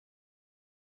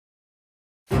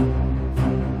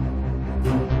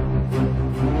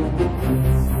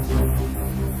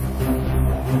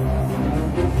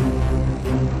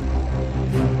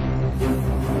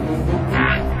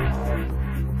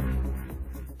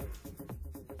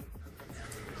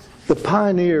The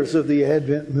pioneers of the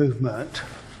Advent movement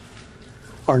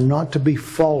are not to be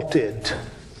faulted.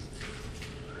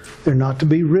 They're not to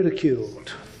be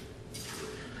ridiculed.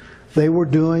 They were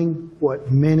doing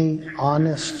what many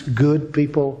honest, good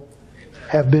people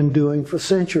have been doing for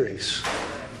centuries.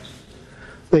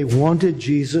 They wanted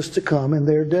Jesus to come in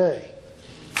their day.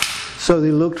 So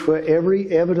they looked for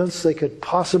every evidence they could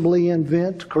possibly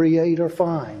invent, create, or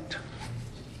find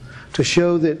to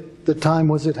show that the time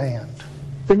was at hand.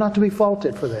 They're not to be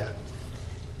faulted for that.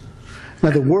 Now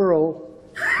the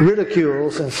world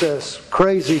ridicules and says,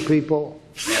 crazy people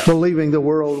believing the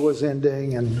world was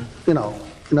ending, and you know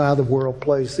how the world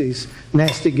plays these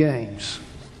nasty games.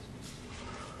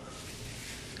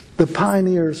 The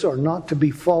pioneers are not to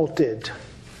be faulted,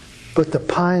 but the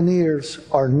pioneers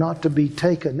are not to be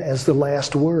taken as the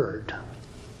last word.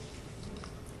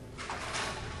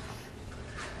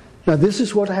 Now this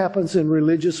is what happens in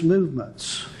religious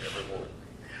movements.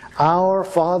 Our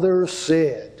fathers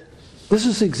said. This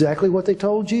is exactly what they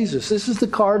told Jesus. This is the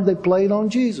card they played on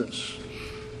Jesus.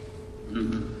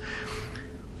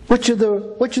 Which of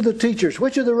the teachers,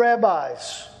 which of the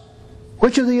rabbis,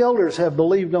 which of the elders have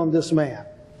believed on this man?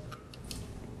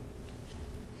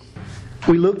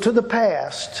 We look to the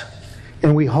past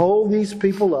and we hold these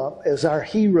people up as our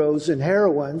heroes and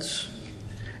heroines,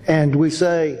 and we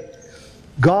say,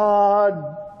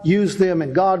 God used them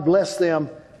and God blessed them,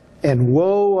 and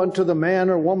woe unto the man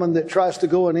or woman that tries to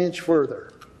go an inch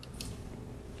further.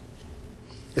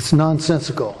 It's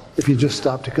nonsensical if you just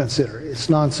stop to consider it. It's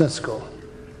nonsensical.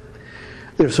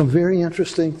 There's some very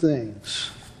interesting things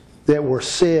that were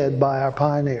said by our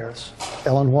pioneers,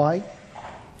 Ellen White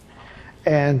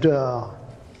and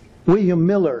William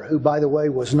Miller, who, by the way,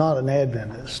 was not an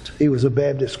Adventist. He was a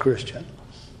Baptist Christian.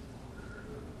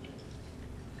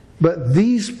 But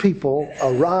these people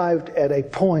arrived at a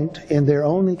point in their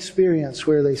own experience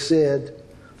where they said,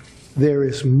 there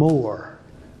is more.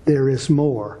 There is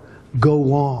more.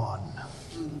 Go on.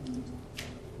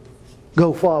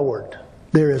 Go forward.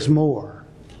 There is more.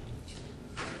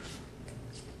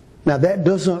 Now that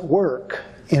doesn't work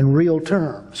in real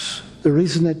terms. The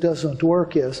reason it doesn't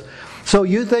work is, so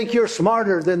you think you're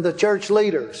smarter than the church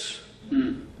leaders.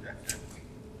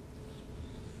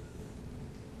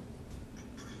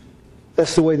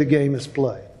 That's the way the game is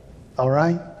played. All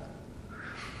right?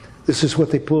 This is what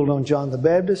they pulled on John the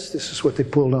Baptist. This is what they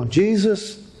pulled on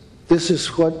Jesus. This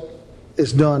is what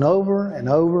is done over and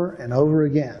over and over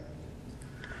again.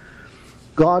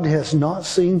 God has not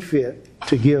seen fit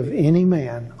to give any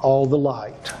man all the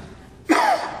light.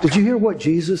 Did you hear what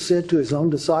Jesus said to his own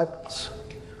disciples?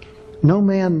 No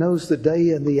man knows the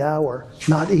day and the hour,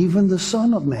 not even the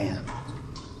Son of Man.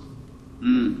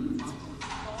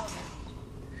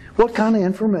 What kind of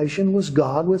information was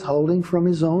God withholding from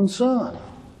his own Son?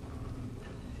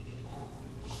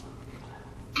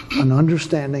 An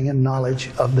understanding and knowledge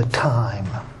of the time.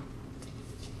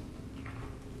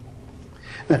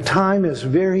 Now, time is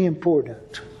very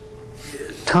important.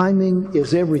 Timing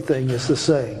is everything, is the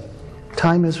saying.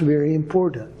 Time is very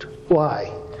important.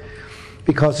 Why?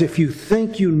 Because if you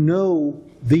think you know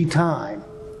the time,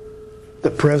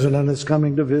 the president is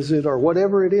coming to visit or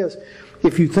whatever it is,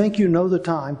 if you think you know the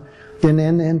time, then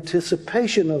in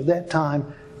anticipation of that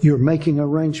time, you're making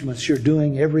arrangements. You're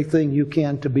doing everything you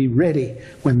can to be ready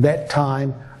when that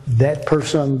time, that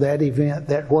person, that event,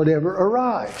 that whatever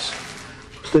arrives.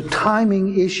 The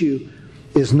timing issue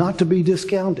is not to be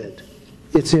discounted.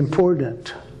 It's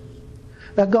important.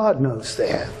 Now God knows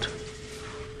that.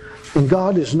 And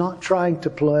God is not trying to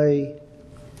play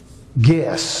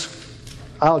guess.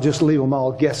 I'll just leave them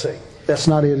all guessing. That's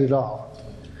not it at all.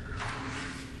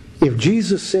 If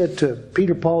Jesus said to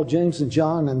Peter, Paul, James, and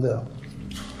John and the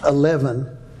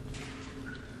 11,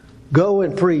 go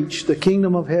and preach, the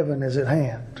kingdom of heaven is at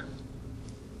hand,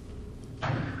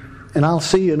 and I'll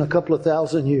see you in a couple of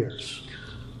thousand years.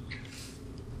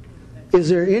 Is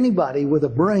there anybody with a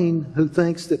brain who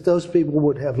thinks that those people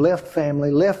would have left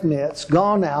family, left nets,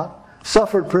 gone out,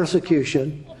 suffered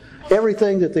persecution,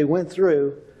 everything that they went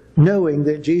through, knowing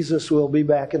that Jesus will be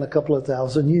back in a couple of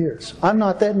thousand years? I'm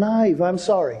not that naive. I'm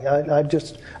sorry. I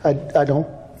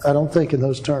don't think in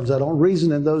those terms. I don't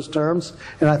reason in those terms.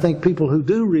 And I think people who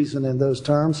do reason in those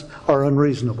terms are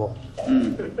unreasonable.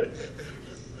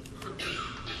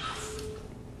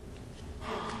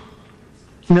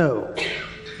 No.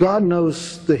 God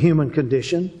knows the human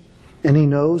condition, and He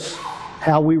knows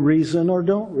how we reason or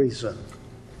don't reason.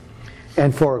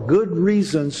 And for good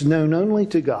reasons known only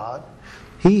to God,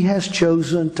 He has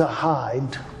chosen to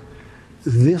hide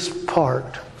this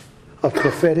part of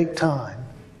prophetic time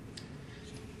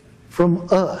from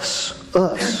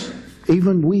us,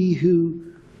 even we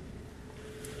who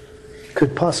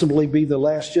could possibly be the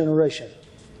last generation.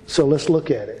 So let's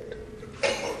look at it.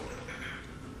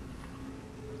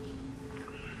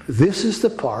 This is the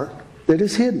part that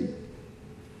is hidden.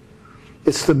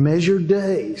 It's the measured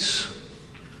days.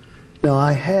 Now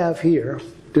I have here,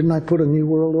 didn't I put a new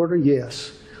world order?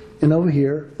 Yes. And over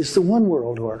here is the one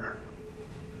world order.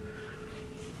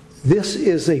 This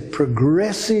is a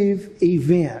progressive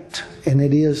event, and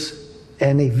it is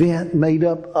an event made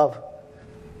up of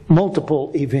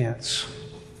multiple events.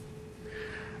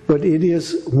 But it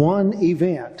is one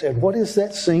event. And what is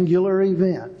that singular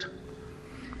event?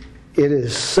 It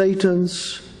is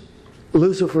Satan's,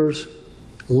 Lucifer's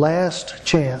last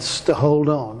chance to hold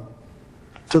on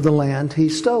to the land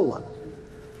he's stolen.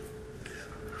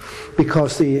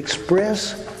 Because the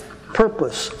express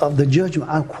purpose of the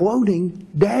judgment, I'm quoting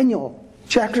Daniel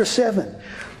chapter 7,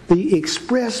 the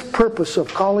express purpose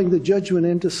of calling the judgment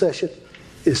into session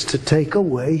is to take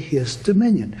away his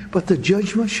dominion. But the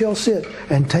judgment shall sit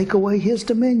and take away his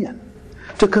dominion,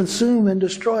 to consume and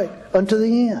destroy it unto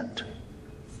the end.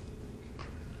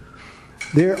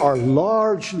 There are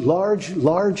large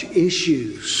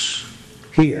issues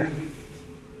here.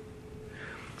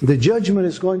 The judgment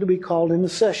is going to be called into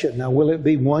session. Now, will it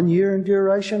be 1 year in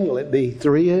duration? Will it be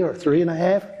 3 or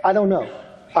 3.5? I don't know.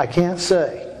 I can't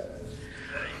say.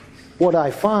 What I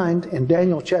find in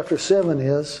Daniel chapter 7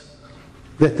 is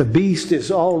that the beast is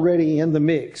already in the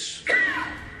mix.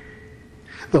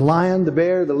 The lion, the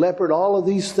bear, the leopard, all of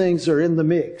these things are in the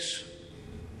mix.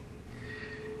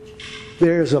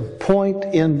 There's a point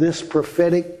in this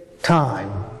prophetic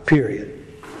time period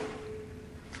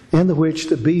in which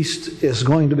the beast is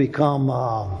going to become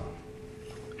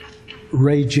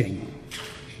raging.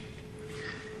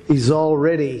 He's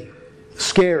already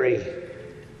scary,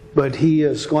 but he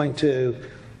is going to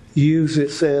use,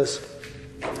 it says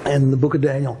in the book of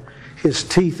Daniel, his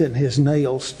teeth and his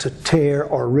nails to tear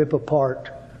or rip apart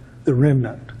the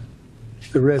remnant,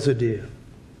 the residue.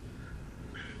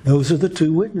 Those are the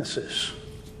two witnesses.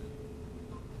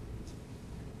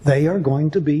 They are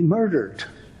going to be murdered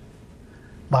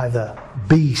by the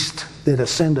beast that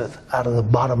ascendeth out of the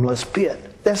bottomless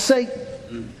pit. That's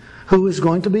Satan, who is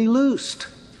going to be loosed.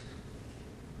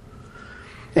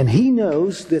 And he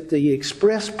knows that the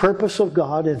express purpose of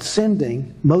God in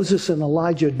sending Moses and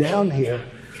Elijah down here,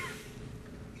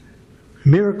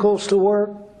 miracles to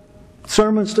work,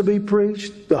 sermons to be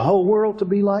preached, the whole world to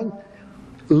be lightened,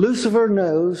 Lucifer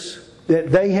knows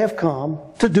that they have come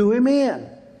to do him in,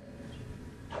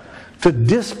 to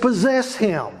dispossess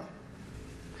him.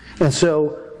 And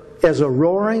so, as a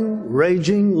roaring,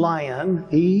 raging lion,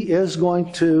 he is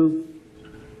going to,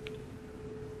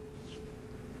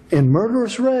 in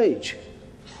murderous rage,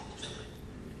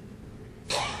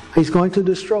 he's going to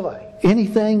destroy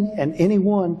anything and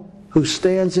anyone who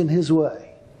stands in his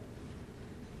way.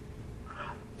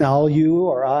 Now, all you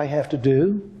or I have to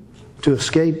do to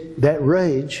escape that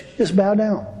rage is bow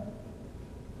down.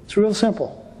 It's real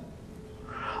simple.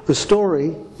 The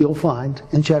story you'll find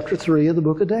in chapter 3 of the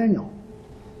book of Daniel.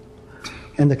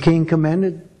 And the king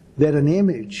commanded that an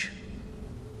image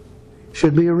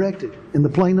should be erected in the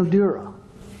plain of Dura.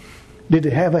 Did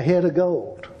it have a head of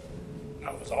gold?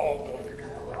 That was all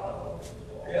gold.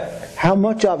 How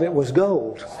much of it was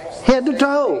gold? Head to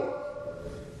toe.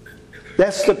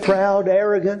 That's the proud,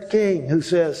 arrogant king who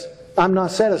says, I'm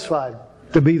not satisfied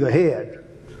to be the head.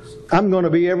 I'm going to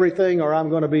be everything or I'm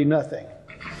going to be nothing.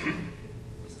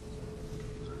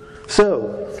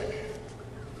 So,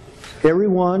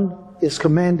 everyone is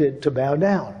commanded to bow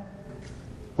down.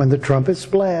 When the trumpets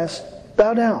blast,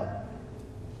 bow down.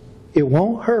 It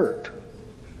won't hurt.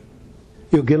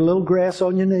 You'll get a little grass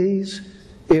on your knees.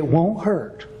 It won't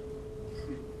hurt.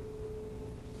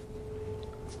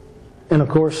 And of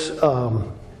course,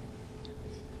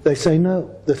 they say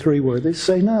no. The three worthies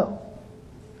say no.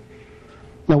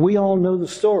 Now, we all know the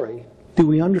story. Do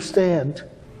we understand?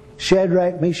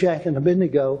 Shadrach, Meshach, and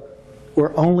Abednego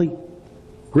were only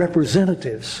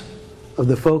representatives of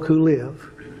the folk who live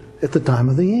at the time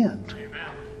of the end.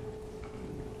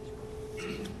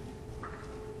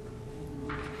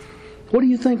 What do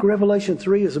you think Revelation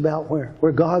 3 is about,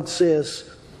 where God says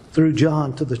through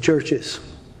John to the churches,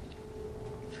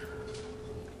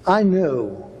 I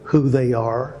know who they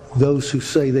are, those who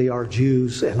say they are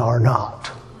Jews and are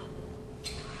not.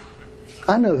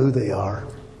 I know who they are.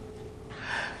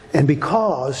 And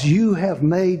because you have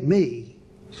made me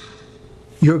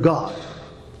your God,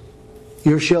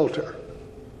 your shelter,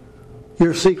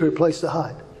 your secret place to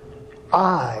hide,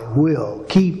 I will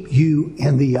keep you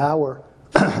in the hour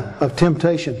of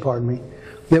temptation,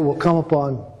 that will come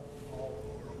upon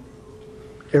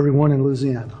everyone in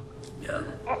Louisiana. Yeah.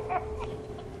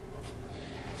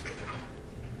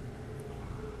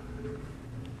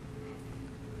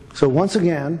 So once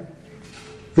again,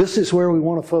 this is where we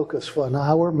want to focus for an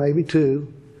hour, maybe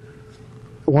two.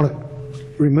 I want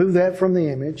to remove that from the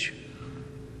image,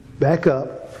 back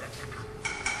up,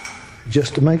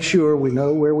 just to make sure we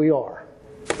know where we are.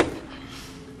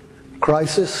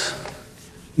 Crisis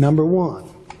number one.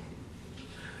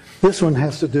 This one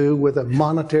has to do with a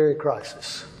monetary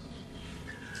crisis.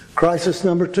 Crisis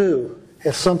number two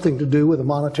has something to do with a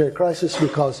monetary crisis,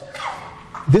 because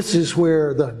this is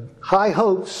where the high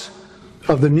hopes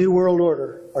of the New World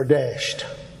Order are dashed.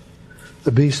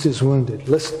 The beast is wounded.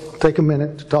 Let's take a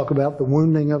minute to talk about the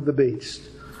wounding of the beast.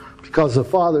 Because the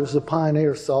fathers, the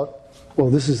pioneers, thought, well,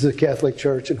 this is the Catholic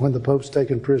Church, and when the Pope's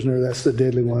taken prisoner, that's the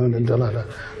deadly wound, and da-da-da.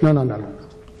 No.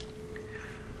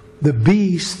 The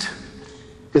beast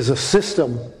is a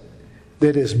system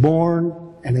that is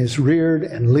born and is reared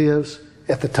and lives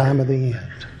at the time of the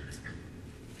end.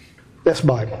 That's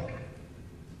Bible.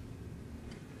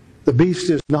 The beast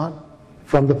is not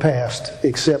from the past,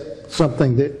 except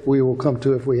something that we will come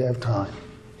to if we have time.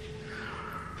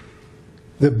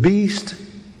 The beast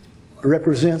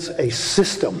represents a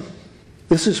system.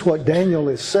 This is what Daniel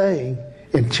is saying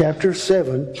in chapter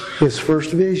 7, his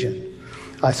first vision.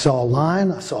 I saw a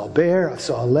lion, I saw a bear, I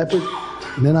saw a leopard,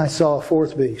 and then I saw a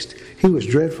fourth beast. He was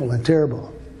dreadful and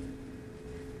terrible.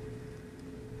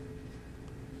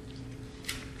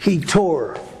 He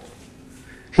tore,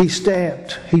 he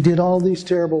stamped, he did all these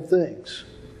terrible things.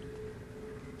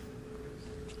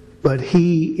 But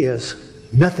he is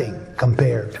nothing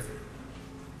compared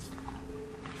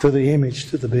to the image,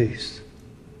 to the beast.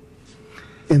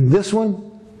 In this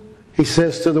one, he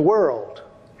says to the world,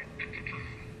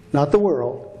 not the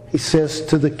world, he says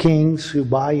to the kings who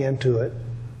buy into it,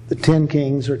 the 10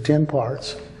 kings or 10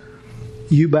 parts,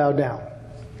 you bow down.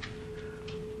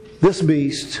 This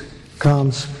beast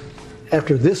comes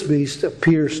after this beast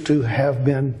appears to have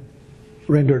been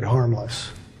rendered harmless.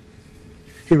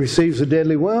 He receives a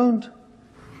deadly wound.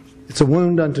 It's a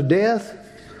wound unto death.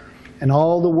 And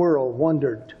all the world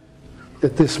wondered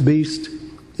that this beast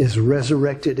is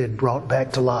resurrected and brought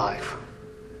back to life.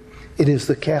 It is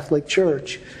the Catholic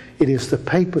Church, it is the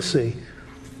papacy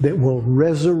that will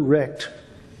resurrect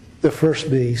the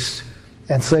first beast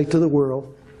and say to the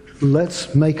world,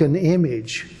 let's make an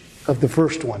image of the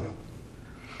first one.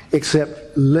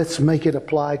 Except let's make it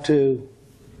apply to,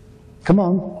 come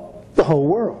on, the whole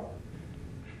world.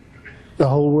 The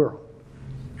whole world.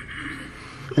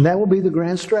 And that will be the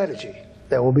grand strategy.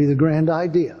 That will be the grand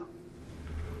idea.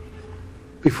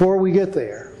 Before we get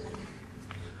there,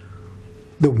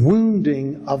 the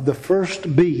wounding of the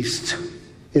first beast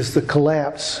is the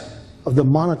collapse of the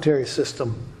monetary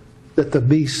system that the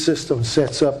beast system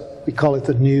sets up. We call it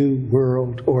the New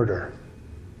World Order.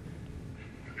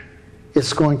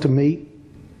 It's going to meet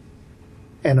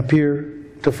and appear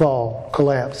to fall,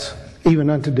 collapse, even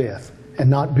unto death, and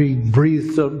not be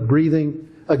breathing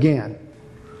again.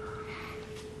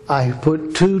 I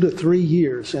put 2 to 3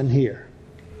 years in here.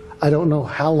 I don't know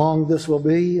how long this will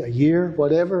be, a year,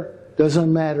 whatever,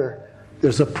 doesn't matter.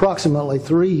 There's approximately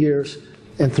 3 years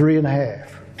and 3.5,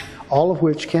 all of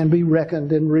which can be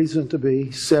reckoned and reasoned to be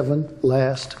 7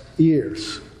 last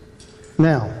years.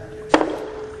 Now,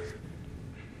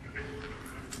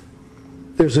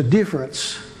 there's a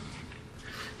difference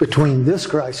between this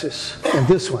crisis and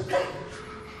this one.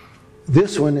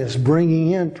 This one is bringing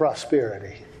in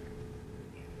prosperity,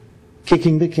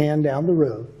 kicking the can down the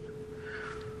road.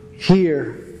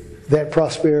 Here, that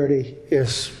prosperity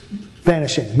is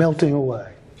vanishing, melting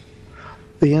away.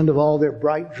 The end of all their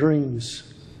bright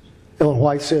dreams, Ellen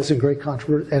White says in Great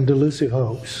Controversy, and delusive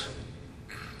hopes.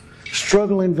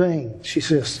 Struggle in vain, she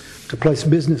says, to place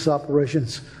business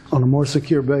operations on a more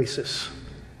secure basis.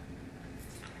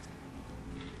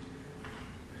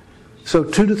 So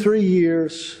 2 to 3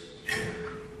 years,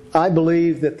 I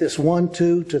believe that this 1,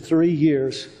 2 to 3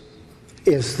 years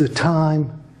is the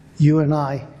time you and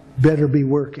I better be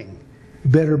working,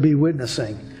 better be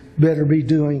witnessing, better be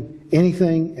doing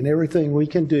anything and everything we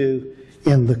can do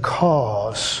in the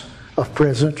cause of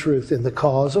present truth, in the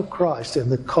cause of Christ, in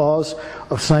the cause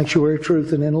of sanctuary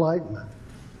truth and enlightenment.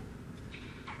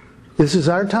 This is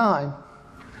our time.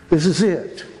 This is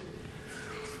it.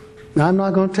 Now, I'm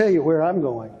not going to tell you where I'm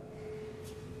going.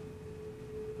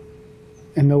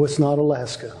 And no, it's not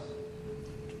Alaska.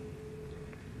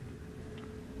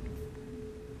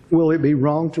 Will it be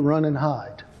wrong to run and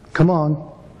hide? Come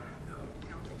on.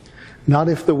 Not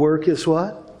if the work is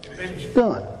what?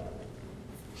 Done.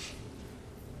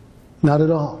 Not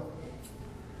at all.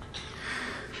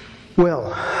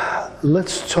 Well,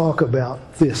 let's talk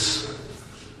about this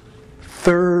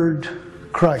third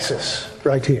crisis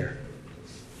right here.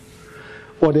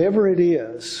 whatever it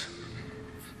is,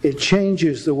 it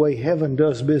changes the way heaven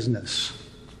does business.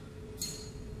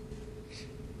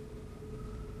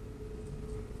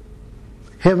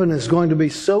 Heaven is going to be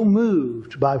so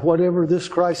moved by whatever this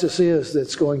crisis is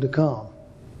that's going to come,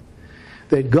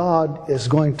 that God is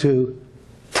going to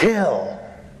tell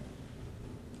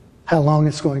how long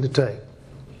it's going to take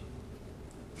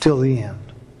till the end.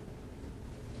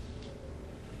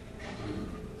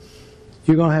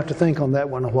 You're going to have to think on that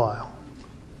one a while.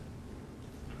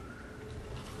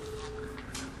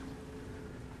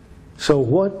 So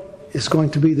what is going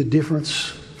to be the difference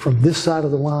from this side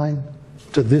of the line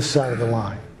to this side of the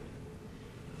line?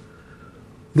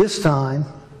 This time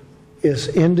is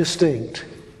indistinct.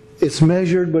 It's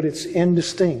measured, but it's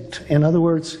indistinct. In other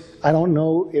words, I don't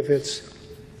know if it's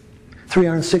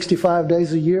 365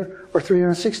 days a year or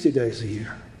 360 days a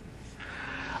year.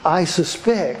 I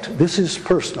suspect, this is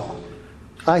personal,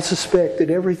 I suspect that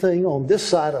everything on this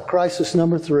side of crisis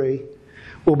number 3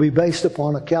 will be based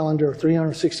upon a calendar of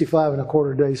 365 and a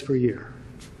quarter days per year.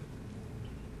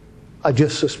 I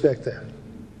just suspect that.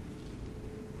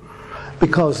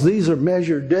 Because these are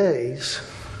measured days,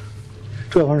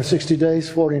 1,260 days,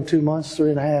 42 months,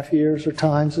 3.5 years, or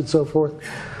times, and so forth.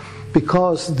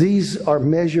 Because these are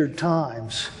measured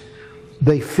times,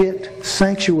 they fit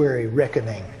sanctuary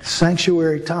reckoning,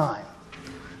 sanctuary time.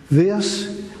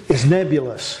 This is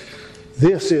nebulous.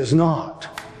 This is not.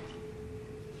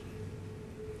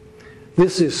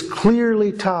 This is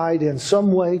clearly tied in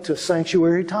some way to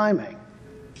sanctuary timing.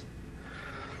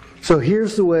 So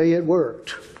here's the way it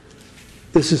worked.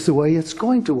 This is the way it's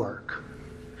going to work.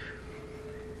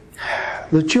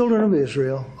 The children of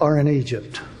Israel are in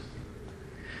Egypt.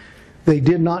 They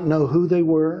did not know who they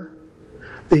were.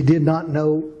 They did not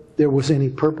know there was any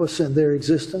purpose in their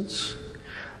existence.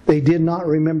 They did not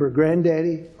remember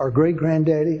granddaddy or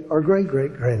great-granddaddy or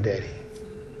great-great-granddaddy.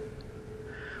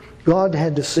 God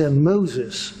had to send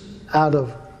Moses out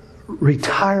of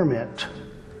retirement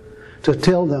to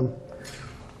tell them,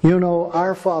 you know,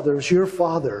 our fathers, your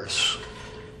fathers,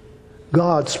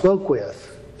 God spoke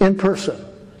with in person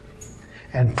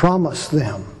and promised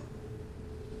them.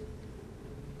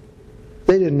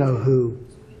 They didn't know who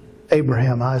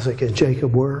Abraham, Isaac, and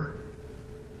Jacob were.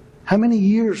 How many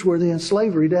years were they in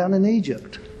slavery down in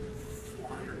Egypt?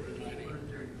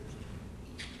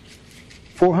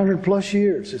 400 plus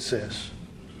years, it says.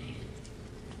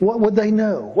 What would they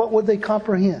know? What would they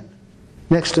comprehend?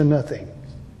 Next to nothing.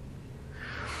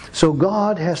 So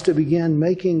God has to begin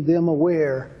making them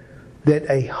aware that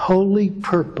a holy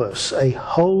purpose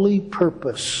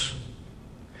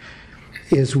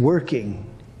is working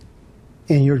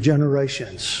in your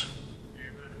generations.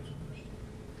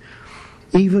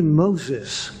 Even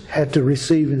Moses had to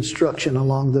receive instruction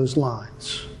along those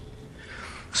lines.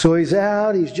 So he's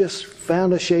out, he's just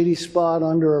found a shady spot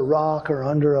under a rock or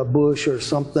under a bush or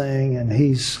something, and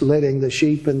he's letting the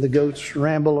sheep and the goats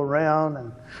ramble around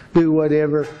and do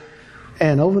whatever.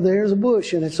 And over there's a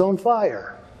bush and it's on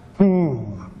fire.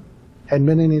 Hadn't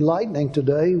been any lightning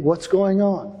today. What's going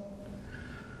on?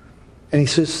 And he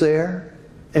sits there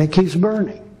and it keeps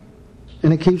burning.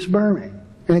 And it keeps burning.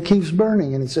 And it keeps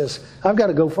burning. And he says, I've got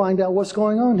to go find out what's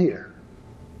going on here.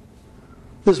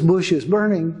 This bush is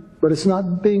burning, but it's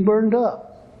not being burned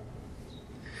up.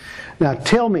 Now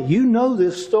tell me, you know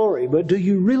this story, but do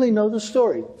you really know the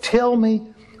story? Tell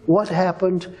me what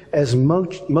happened as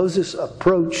Moses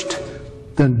approached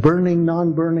the burning,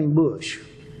 non-burning bush.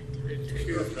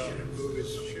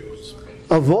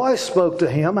 A voice spoke to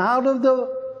him out of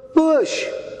the bush.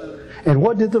 And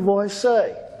what did the voice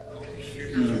say?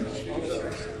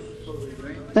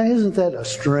 Now, isn't that a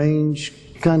strange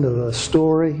kind of a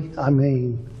story? I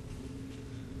mean,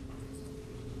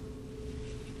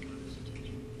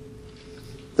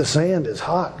 the sand is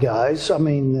hot, guys. I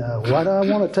mean, why do I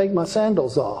want to take my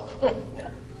sandals off? The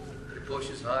bush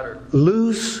is hotter.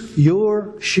 Loose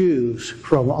your shoes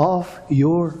from off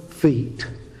your feet,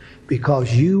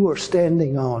 because you are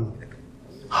standing on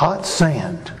hot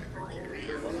sand.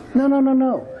 No.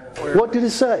 What did it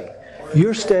say?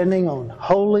 You're standing on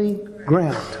holy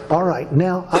ground. All right,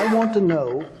 now I want to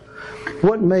know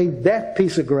what made that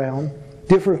piece of ground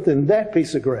different than that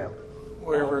piece of ground.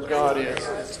 Wherever God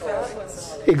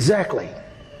is. Exactly.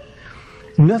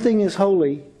 Nothing is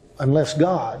holy unless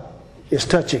God is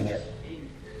touching it.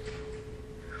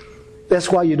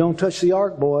 That's why you don't touch the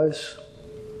ark, boys.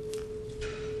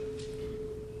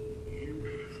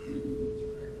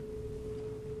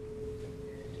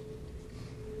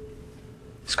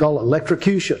 It's called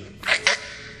electrocution.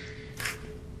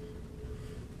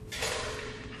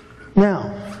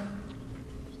 Now,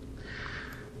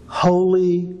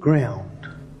 holy ground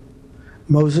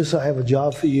Moses, I have a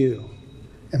job for you.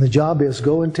 And the job is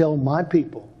go and tell my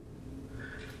people,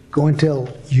 go and tell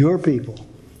your people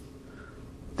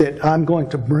that I'm going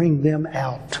to bring them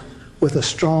out with a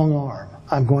strong arm.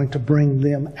 I'm going to bring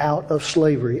them out of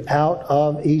slavery, out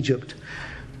of Egypt.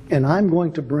 And I'm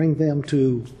going to bring them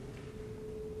to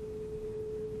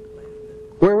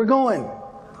where are we going?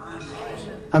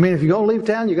 I mean, if you're going to leave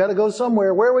town, you got to go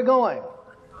somewhere. Where are we going?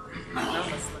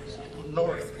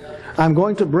 North. I'm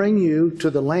going to bring you to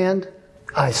the land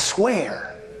I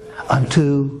swear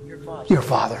unto your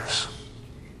fathers.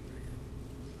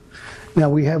 Now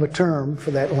we have a term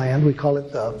for that land. We call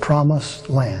it the promised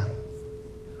land,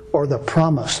 or the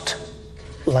promised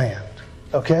land.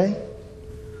 Okay?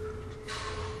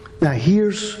 Now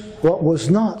here's what was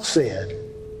not said.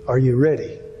 Are you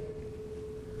ready?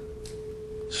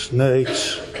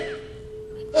 Snakes,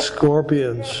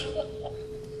 scorpions,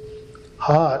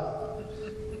 hot,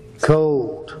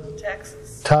 cold,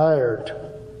 Texas. tired,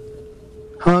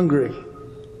 hungry.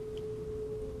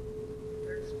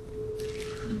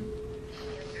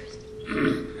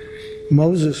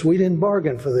 Moses, we didn't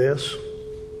bargain for this.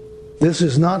 This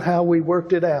is not how we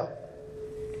worked it out.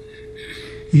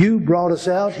 You brought us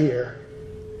out here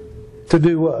to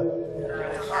do what?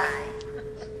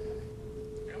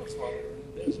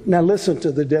 Now listen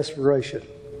to the desperation.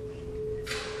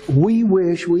 We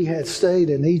wish we had stayed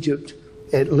in Egypt.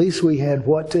 At least we had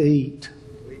what to eat.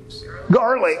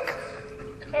 Garlic.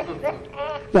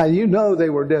 Now you know they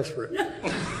were desperate.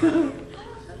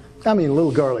 I mean, a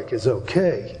little garlic is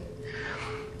okay.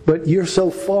 But you're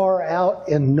so far out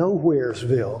in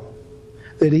Nowheresville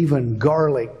that even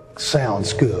garlic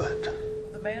sounds good.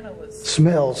 The manna was...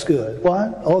 Smells good.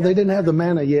 What? Oh, they didn't have the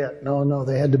manna yet. No,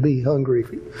 they had to be hungry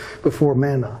before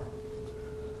manna.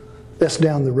 That's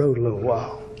down the road a little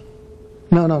while.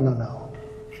 No.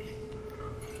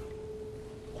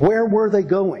 Where were they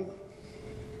going?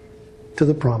 To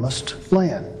the promised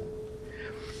land.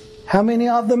 How many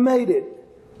of them made it?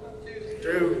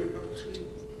 2.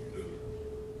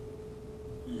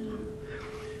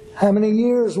 How many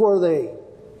years were they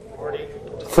 40.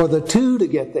 for the 2 to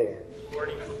get there?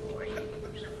 40.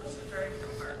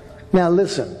 Now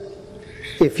listen,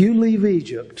 if you leave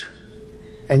Egypt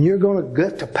and you're going to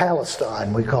get to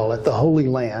Palestine, we call it, the Holy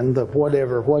Land, the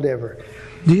whatever.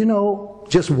 Do you know,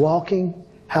 just walking,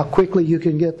 how quickly you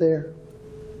can get there?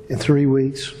 In 3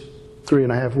 weeks,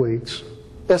 3.5 weeks.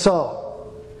 That's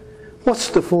all. What's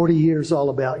the 40 years all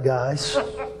about, guys?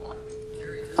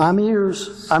 I'm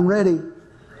ears. I'm ready.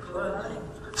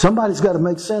 Somebody's got to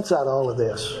make sense out of all of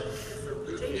this.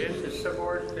 It's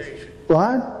subordination.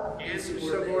 What? It's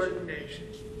subordination.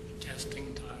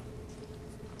 Testing time.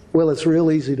 Well, it's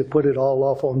real easy to put it all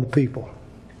off on the people.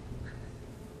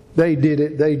 They did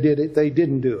it, they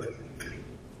didn't do it.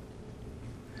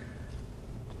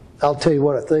 I'll tell you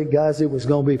what I think, guys, it was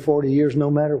going to be 40 years no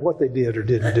matter what they did or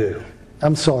didn't do.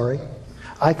 I'm sorry.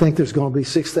 I think there's going to be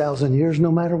 6,000 years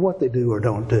no matter what they do or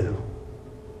don't do.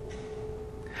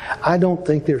 I don't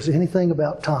think there's anything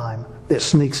about time that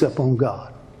sneaks up on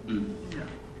God.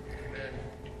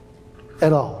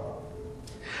 At all.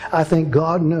 I think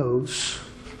God knows.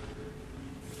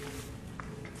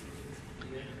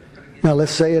 Now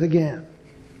let's say it again.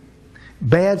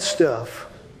 Bad stuff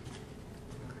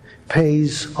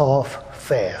pays off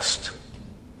fast.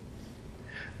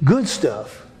 Good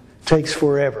stuff takes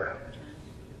forever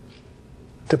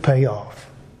to pay off.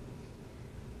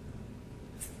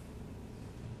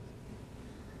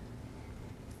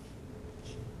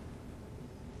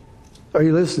 Are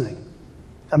you listening?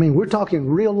 I mean, we're talking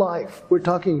real life. We're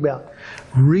talking about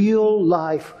real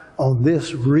life on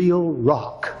this real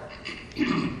rock.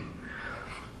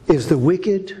 Is the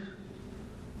wicked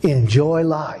enjoy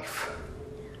life,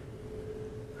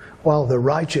 while the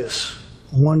righteous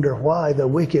wonder why the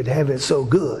wicked have it so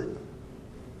good.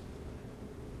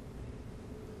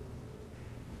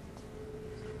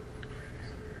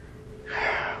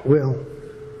 Well,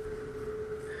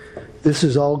 this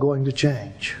is all going to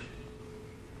change.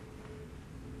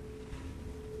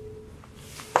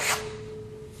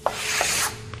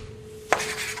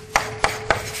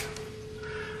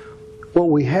 What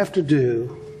we have to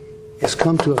do is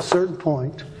come to a certain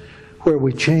point where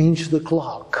we change the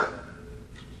clock,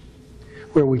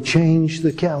 where we change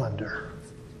the calendar.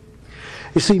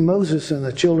 You see, Moses and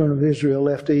the children of Israel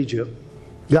left Egypt,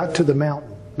 got to the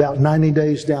mountain, about 90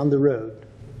 days down the road.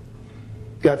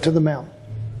 Got to the mountain.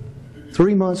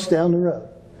 3 months down the road,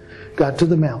 got to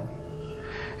the mountain.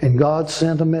 And God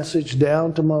sent a message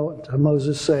down to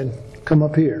Moses saying, come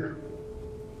up here.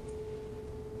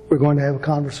 We're going to have a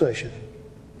conversation.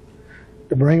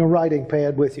 To bring a writing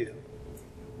pad with you.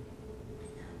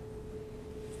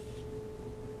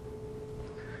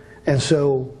 And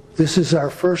so this is our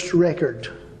first record,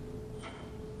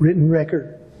 written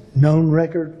record, known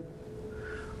record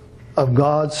of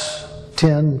God's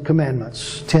 10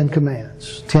 commandments, 10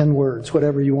 commands, 10 words,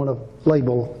 whatever you want to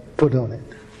label, put on it.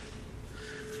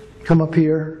 Come up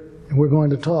here and we're going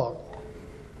to talk.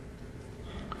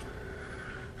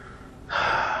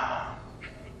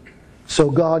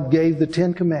 So God gave the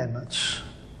 10 commandments,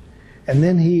 and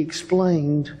then He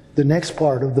explained the next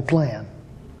part of the plan.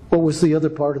 What was the other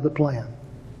part of the plan?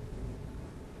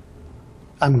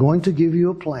 I'm going to give you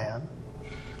a plan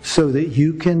so that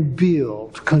you can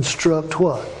construct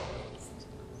what?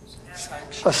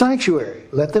 A sanctuary.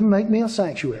 Let them make me a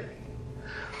sanctuary.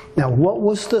 Now, what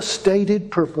was the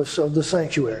stated purpose of the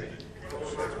sanctuary?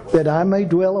 That I may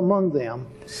dwell among them.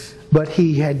 But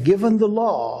He had given the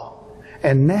law,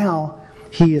 and now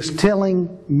He is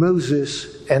telling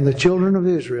Moses and the children of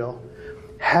Israel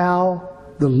how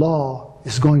the law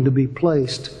is going to be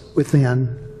placed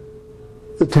within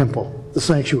the temple, the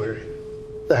sanctuary,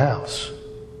 the house.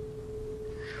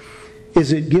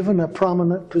 Is it given a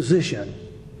prominent position?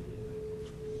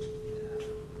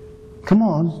 Come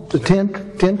on, the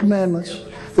Ten Commandments,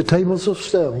 the tables of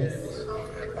stone.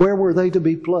 Where were they to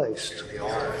be placed?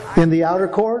 In the outer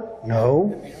court?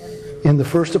 No. In the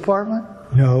first apartment?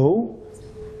 No.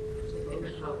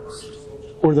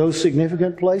 Were those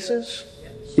significant places?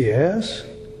 Yes.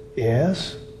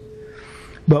 Yes.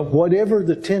 But whatever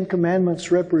the 10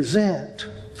 Commandments represent,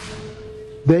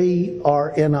 they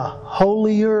are in a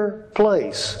holier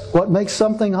place. What makes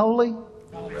something holy?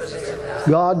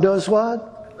 God does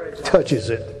what? Touches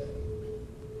it.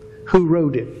 Who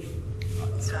wrote it?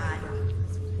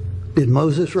 Did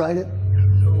Moses write it?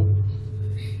 No.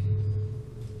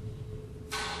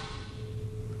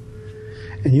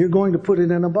 And you're going to put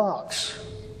it in a box.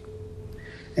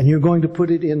 And you're going to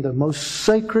put it in the most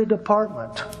sacred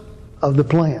apartment of the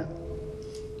plan.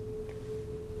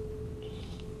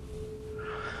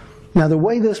 Now, the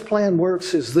way this plan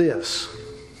works is this.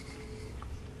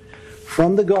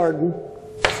 From the garden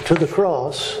to the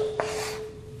cross,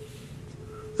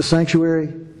 the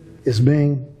sanctuary is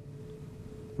being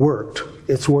worked.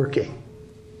 It's working.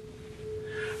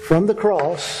 From the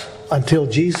cross until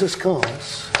Jesus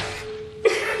comes,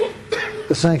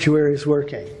 the sanctuary is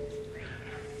working.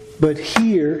 But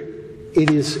here,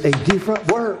 it is a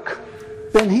different work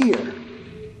than here.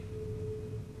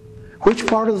 Which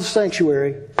part of the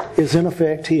sanctuary is in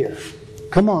effect here?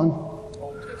 Come on.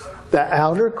 The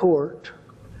outer court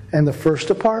and the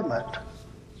first apartment.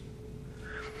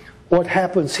 What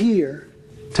happens here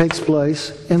takes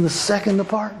place in the second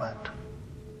apartment.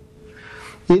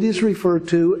 It is referred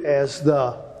to as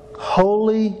the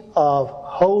Holy of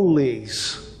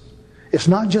Holies. It's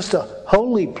not just a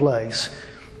holy place.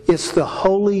 It's the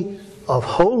Holy of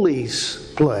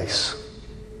Holies place.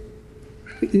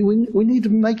 We need to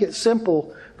make it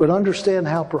simple, but understand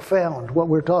how profound what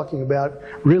we're talking about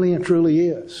really and truly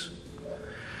is.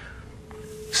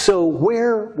 So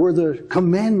where were the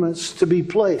commandments to be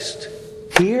placed?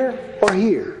 Here or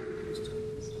here?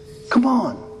 Come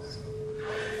on.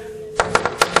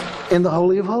 In the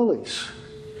Holy of Holies.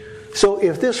 So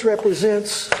if this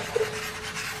represents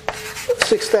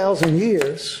 6,000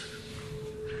 years,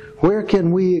 where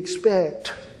can we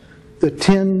expect the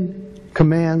 10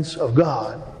 commands of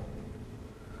God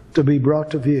to be brought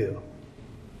to view?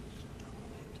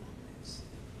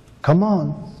 Come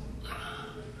on.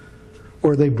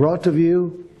 Were they brought to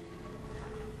view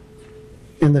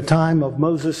in the time of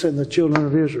Moses and the children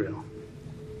of Israel?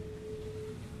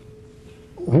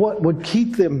 What would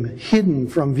keep them hidden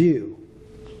from view?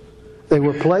 They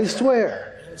were placed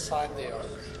where? Inside the ark.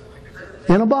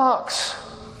 In a box.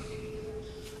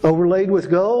 Overlaid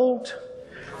with gold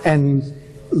and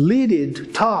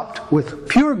lidded, topped with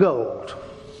pure gold.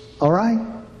 All right?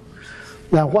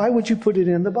 Now, why would you put it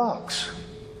in the box?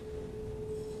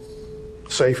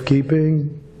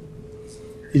 Safekeeping.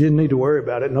 You didn't need to worry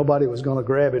about it. Nobody was going to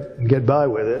grab it and get by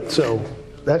with it. So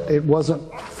that it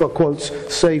wasn't, for quotes,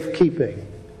 safekeeping.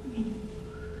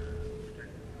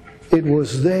 It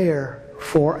was there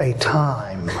for a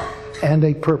time and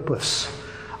a purpose.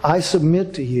 I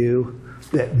submit to you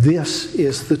that this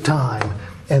is the time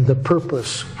and the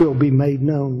purpose will be made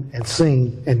known and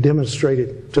seen and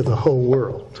demonstrated to the whole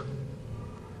world.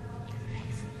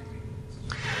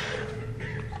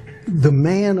 The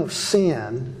man of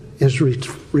sin is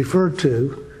referred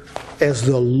to as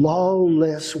the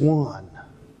lawless one.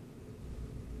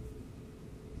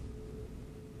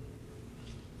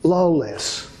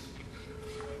 Lawless.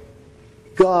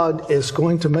 God is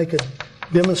going to make a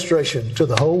demonstration to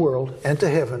the whole world and to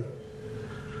heaven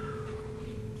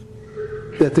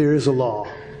that there is a law.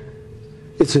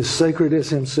 It's as sacred as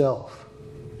Himself.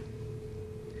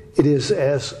 It is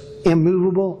as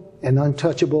immovable and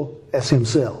untouchable as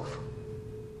Himself.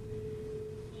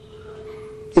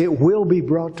 It will be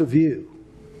brought to view.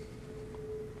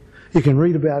 You can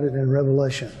read about it in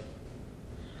Revelation.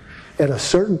 At a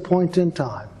certain point in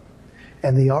time,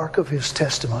 and the ark of His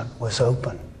testament was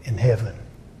open in heaven.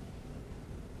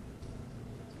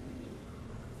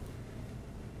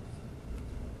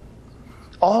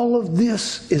 All of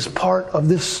this is part of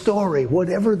this story.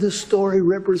 Whatever this story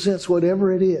represents,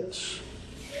 whatever it is,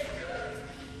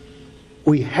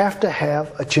 we have to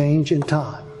have a change in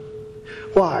time.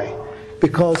 Why?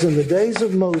 Because in the days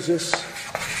of Moses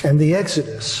and the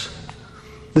Exodus,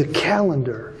 the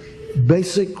calendar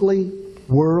basically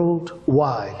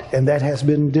worldwide, and that has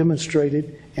been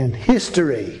demonstrated in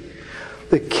history.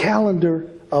 The calendar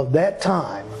of that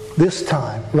time, this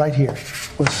time right here,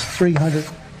 was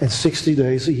 360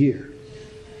 days a year.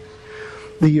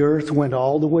 The earth went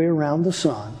all the way around the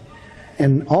sun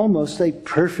in almost a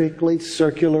perfectly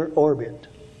circular orbit.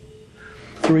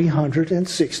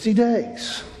 360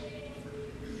 days.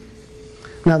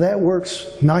 Now that works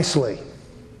nicely.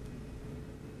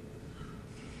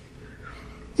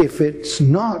 If it's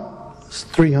not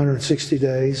 360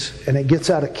 days and it gets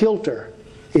out of kilter,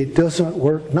 it doesn't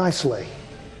work nicely.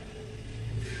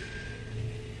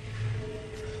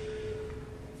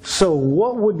 So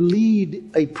what would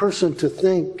lead a person to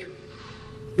think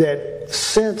that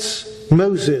since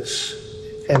Moses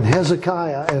and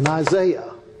Hezekiah and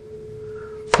Isaiah,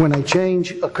 when a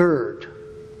change occurred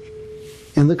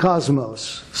in the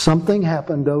cosmos, something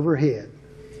happened overhead?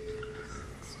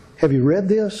 Have you read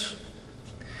this?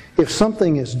 If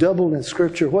something is doubled in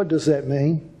Scripture, what does that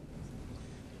mean?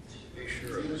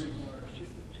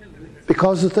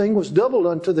 Because the thing was doubled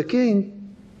unto the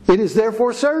king, it is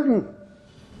therefore certain.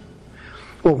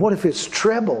 Well, what if it's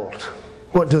trebled?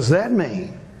 What does that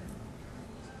mean?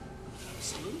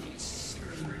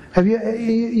 Have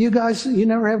you guys, you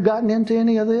never have gotten into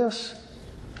any of this?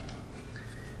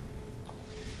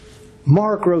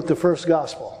 Mark wrote the first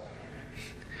gospel.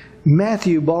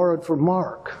 Matthew borrowed from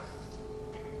Mark.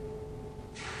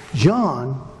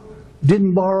 John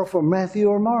didn't borrow from Matthew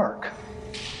or Mark.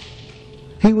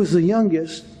 He was the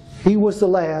youngest, he was the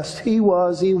last, he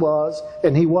was,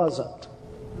 and he wasn't.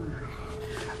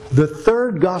 The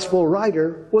third gospel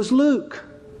writer was Luke.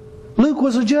 Luke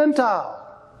was a Gentile.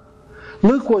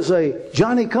 Luke was a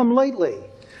Johnny-come-lately.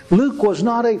 Luke was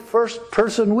not a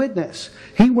first-person witness.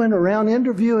 He went around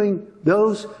interviewing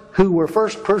those who were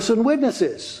first-person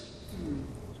witnesses.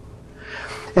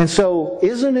 And so,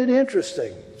 isn't it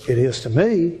interesting? It is to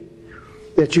me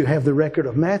that you have the record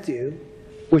of Matthew,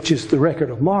 which is the record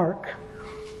of Mark,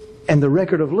 and the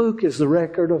record of Luke is the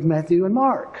record of Matthew and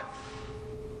Mark.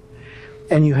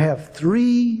 And you have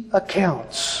three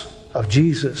accounts of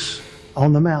Jesus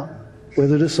on the mountain with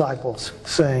the disciples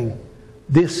saying,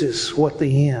 this is what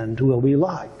the end will be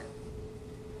like.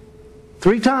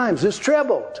 3 times, it's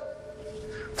trebled.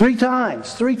 3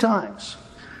 times.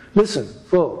 Listen,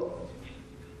 folks.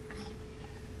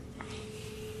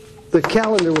 The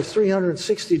calendar was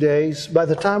 360 days. By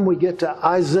the time we get to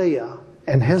Isaiah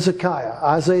and Hezekiah,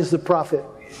 Isaiah is the prophet,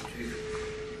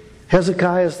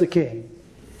 Hezekiah is the king.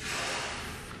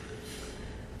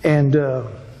 And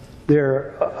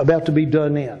they're about to be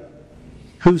done in.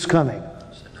 Who's coming?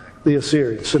 The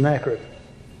Assyrians, Sennacherib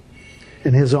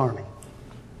and his army.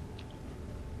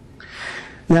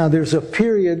 Now there's a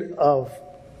period of,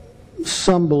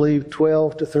 some believe,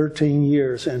 12 to 13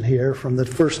 years in here from the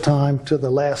first time to the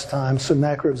last time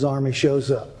Sennacherib's army shows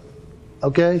up.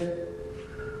 Okay?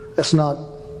 That's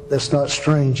not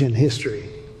strange in history,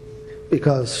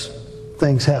 because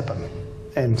things happen.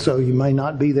 And so you may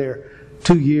not be there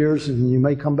 2 years, and you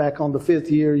may come back on the 5th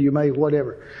year, you may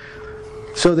whatever.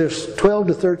 So there's 12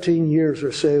 to 13 years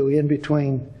or so in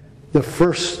between the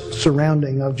first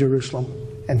surrounding of Jerusalem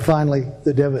and finally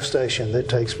the devastation that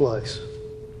takes place,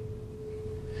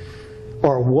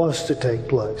 or was to take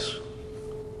place.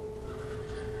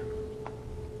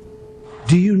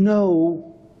 Do you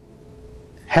know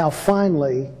how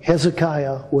finally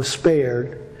Hezekiah was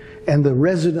spared, and the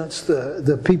residents,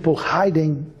 the people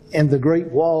hiding in the great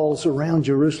walls around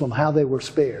Jerusalem, how they were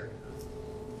spared?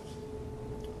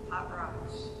 Hot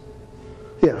rocks.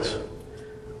 Yes.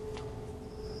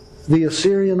 The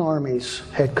Assyrian armies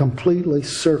had completely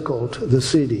circled the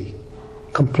city.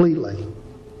 Completely.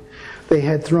 They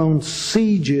had thrown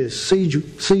siege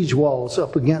walls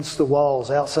up against the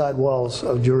walls, outside walls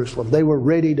of Jerusalem. They were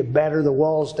ready to batter the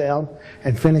walls down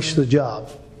and finish the job.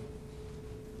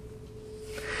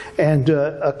 And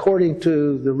according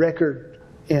to the record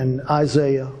in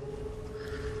Isaiah,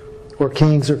 or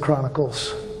Kings or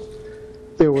Chronicles,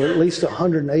 there were at least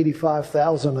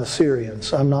 185,000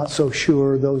 Assyrians. I'm not so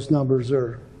sure those numbers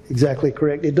are exactly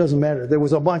correct. It doesn't matter. There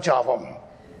was a bunch of them.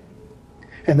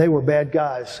 And they were bad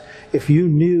guys. If you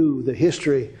knew the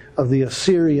history of the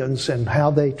Assyrians and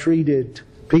how they treated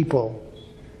people,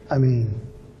 I mean,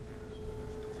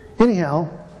 anyhow,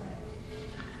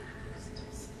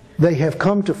 they have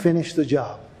come to finish the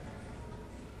job.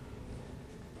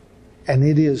 And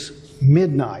it is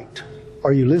midnight.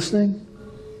 Are you listening?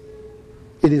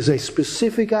 It is a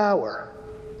specific hour.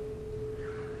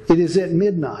 It is at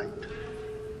midnight.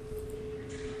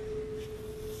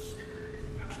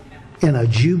 In a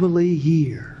Jubilee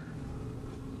year.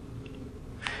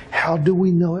 How do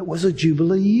we know it was a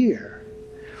Jubilee year?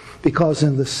 Because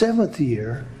in the 7th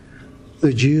year,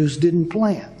 the Jews didn't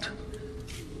plant.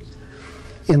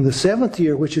 In the 7th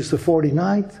year, which is the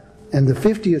 49th, and the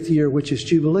 50th year, which is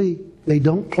Jubilee, they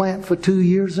don't plant for 2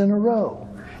 years in a row.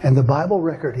 And the Bible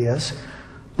record is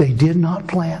they did not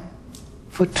plant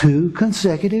for 2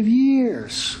 consecutive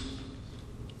years.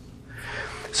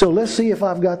 So let's see if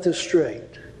I've got this straight.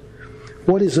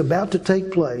 What is about to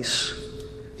take place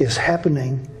is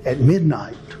happening at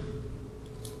midnight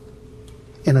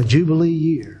in a Jubilee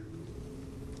year.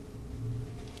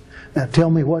 Now tell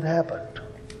me what happened.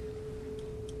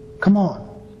 Come on.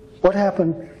 What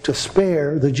happened to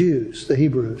spare the Jews, the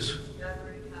Hebrews?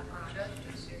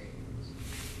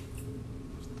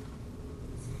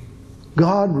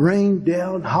 God rained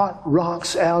down hot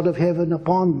rocks out of heaven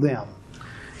upon them.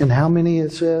 And how many,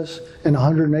 it says? And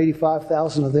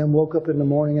 185,000 of them woke up in the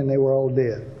morning and they were all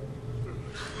dead.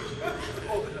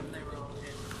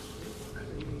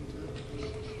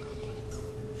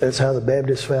 That's how the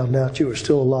Baptists found out you were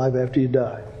still alive after you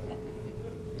died.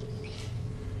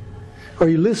 Are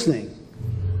you listening?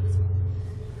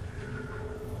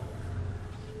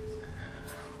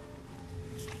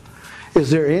 Is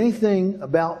there anything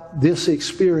about this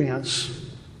experience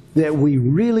that we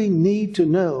really need to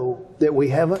know that we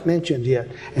haven't mentioned yet?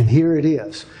 And here it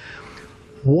is.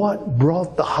 What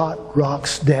brought the hot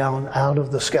rocks down out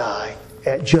of the sky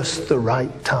at just the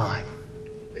right time?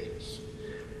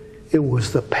 It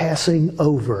was the passing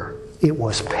over. It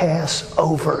was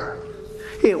Passover.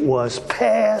 It was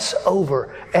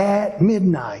Passover at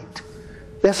midnight.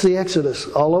 That's the Exodus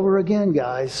all over again,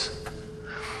 guys.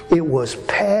 It was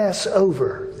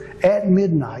Passover at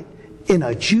midnight in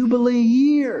a Jubilee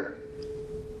year.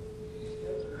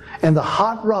 And the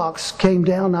hot rocks came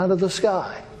down out of the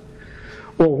sky.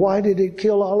 Well, why did it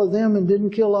kill all of them and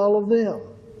didn't kill all of them?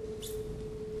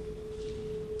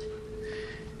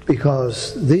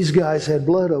 Because these guys had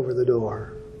blood over the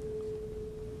door.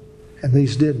 And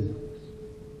these didn't.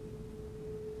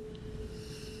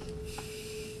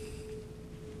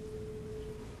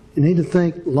 You need to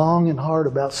think long and hard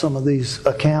about some of these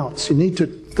accounts. You need to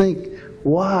think,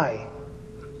 why?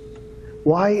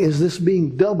 Why is this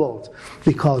being doubled?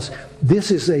 Because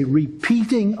this is a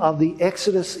repeating of the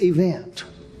Exodus event.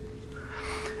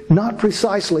 Not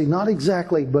precisely, not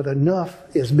exactly, but enough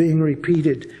is being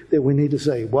repeated that we need to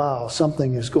say, wow,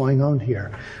 something is going on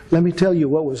here. Let me tell you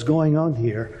what was going on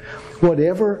here.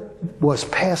 Whatever was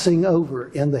passing over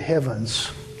in the heavens,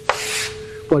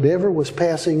 whatever was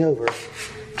passing over,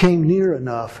 came near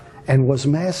enough and was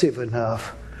massive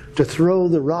enough to throw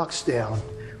the rocks down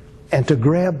and to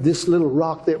grab this little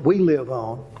rock that we live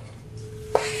on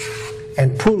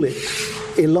and pull it,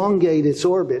 elongate its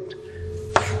orbit,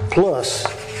 plus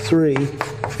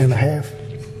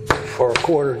 3.5 or a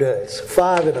quarter days.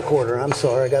 5.25, I'm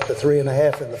sorry, I got the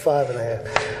 3.5 and the 5.5.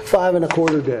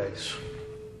 5.25 days.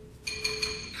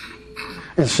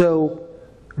 And so,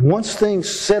 once things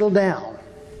settle down,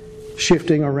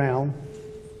 shifting around,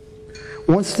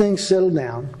 once things settled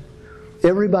down,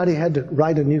 everybody had to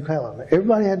write a new calendar.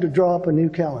 Everybody had to draw up a new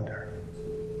calendar.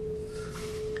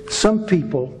 Some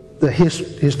people, the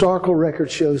historical record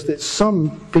shows that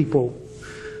some people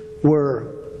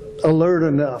were alert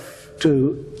enough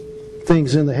to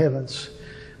things in the heavens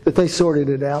that they sorted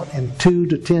it out in 2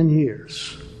 to 10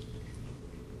 years.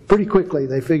 Pretty quickly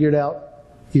they figured out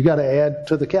you got to add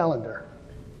to the calendar.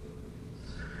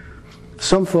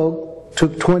 Some folk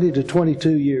took 20 to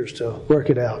 22 years to work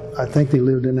it out. I think they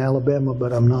lived in Alabama,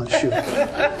 but I'm not sure.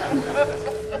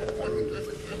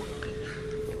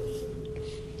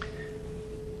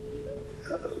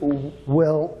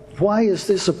 Well, why is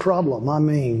this a problem? I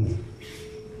mean,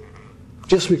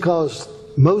 just because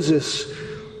Moses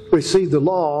received the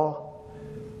law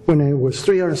when it was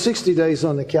 360 days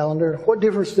on the calendar, what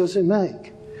difference does it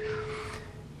make?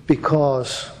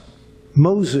 Because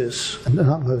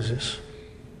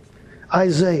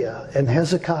Isaiah and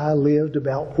Hezekiah lived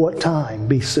about what time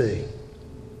BC?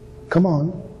 Come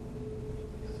on.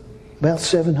 About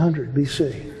 700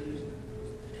 BC.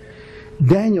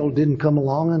 Daniel didn't come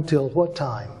along until what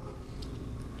time?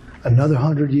 Another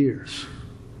 100 years.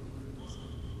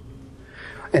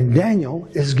 And Daniel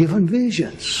is given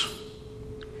visions.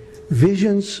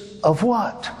 Visions of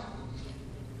what?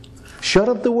 Shut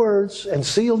up the words and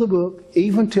seal the book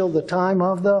even till the time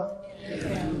of the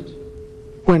end,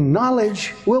 when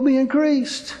knowledge will be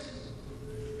increased.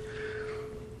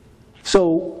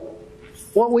 So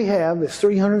what we have is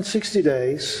 360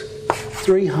 days,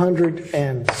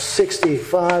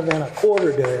 365 and a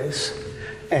quarter days,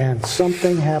 and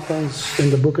something happens in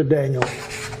the book of Daniel,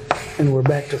 and we're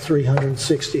back to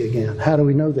 360 again. How do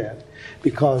we know that?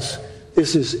 Because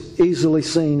this is easily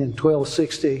seen in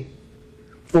 1260,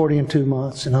 40 and 2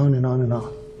 months, and on and on and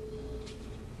on.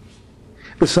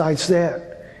 Besides that,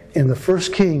 in the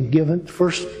first dream given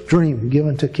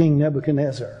to King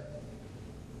Nebuchadnezzar,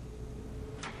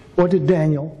 what did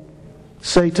Daniel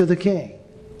say to the king?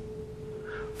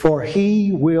 For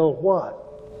he will what?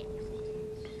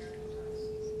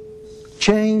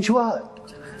 Change what?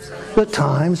 The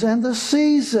times and the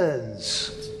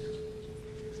seasons.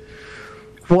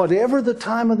 Whatever the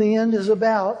time of the end is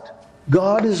about,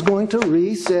 God is going to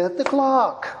reset the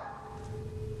clock.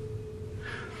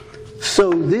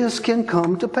 So this can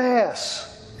come to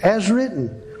pass, as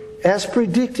written, as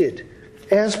predicted,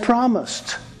 as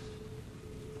promised.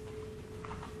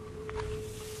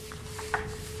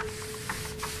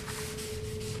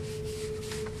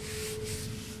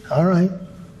 All right.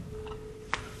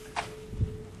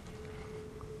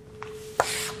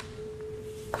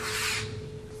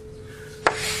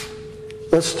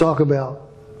 Let's talk about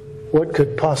what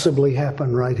could possibly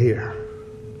happen right here.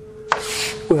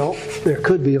 Well, there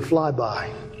could be a flyby.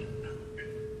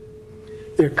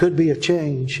 There could be a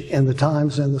change in the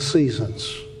times and the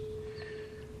seasons.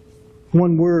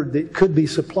 One word that could be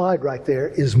supplied right there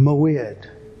is moed.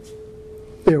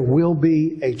 There will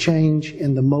be a change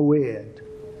in the moed,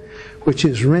 which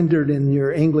is rendered in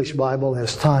your English Bible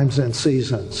as times and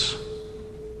seasons.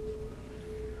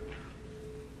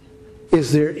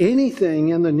 Is there anything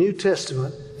in the New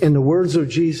Testament, in the words of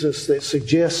Jesus, that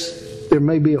suggests there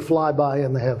may be a flyby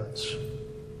in the heavens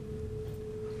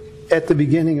at the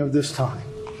beginning of this time?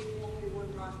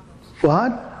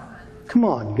 What? Come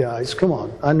on, guys, come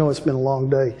on. I know it's been a long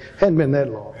day. Hadn't been that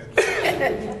long.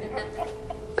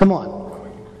 Come on.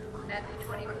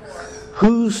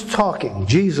 Who's talking?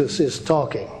 Jesus is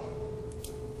talking.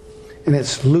 And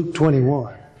it's Luke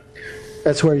 21.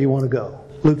 That's where you want to go.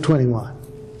 Luke 21.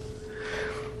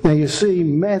 Now you see,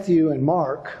 Matthew and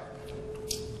Mark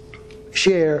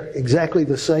share exactly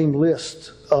the same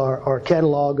list or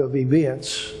catalog of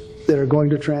events that are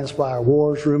going to transpire.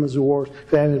 Wars, rumors of wars,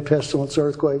 famine, pestilence,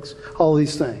 earthquakes, all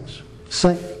these things.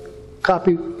 Same,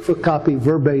 copy for copy,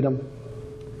 verbatim.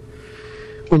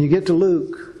 When you get to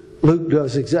Luke, Luke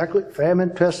does exactly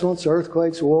famine, pestilence,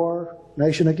 earthquakes, war,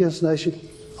 nation against nation,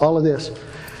 all of this.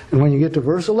 And when you get to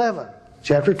verse 11,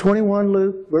 chapter 21,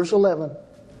 Luke, verse 11,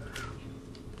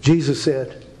 Jesus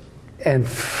said, and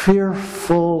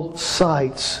fearful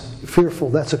sights,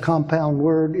 fearful, that's a compound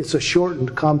word, it's a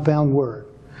shortened compound word.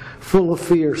 Full of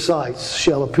fear sights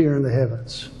shall appear in the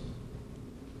heavens.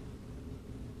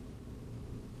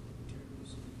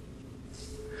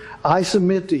 I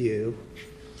submit to you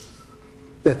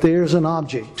that there's an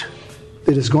object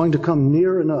that is going to come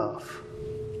near enough,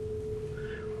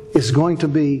 is going to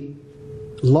be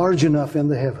large enough in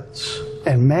the heavens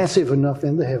and massive enough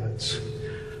in the heavens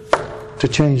to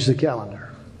change the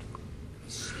calendar,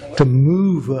 to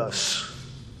move us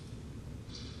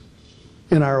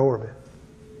in our orbit.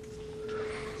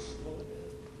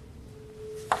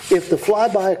 If the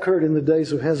flyby occurred in the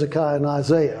days of Hezekiah and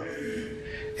Isaiah,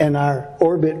 and our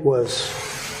orbit was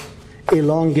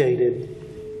elongated,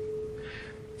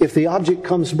 if the object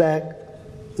comes back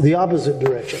the opposite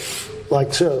direction,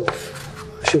 like so,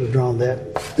 I should have drawn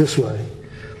that this way,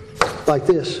 like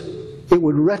this, it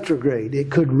would retrograde.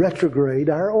 It could retrograde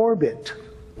our orbit.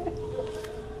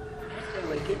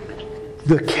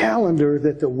 The calendar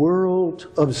that the world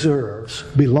observes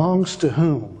belongs to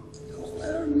whom?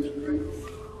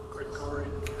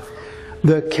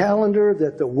 The calendar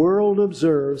that the world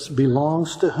observes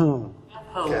belongs to whom?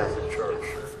 Catholic Church.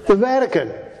 The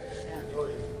Vatican.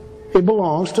 It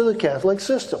belongs to the Catholic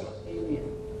system.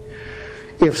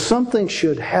 If something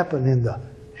should happen in the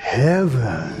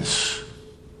heavens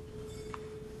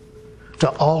to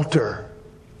alter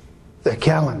the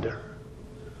calendar,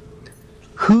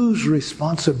 whose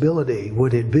responsibility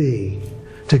would it be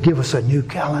to give us a new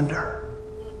calendar?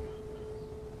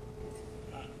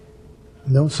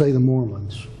 Don't say the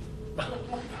Mormons.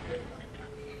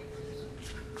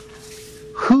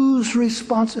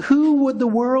 Who would the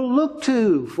world look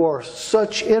to for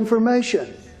such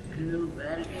information?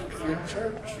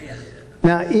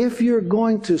 Now, if you're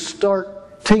going to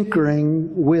start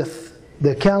tinkering with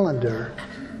the calendar,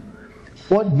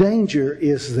 what danger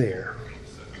is there?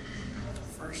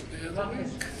 First day of the week.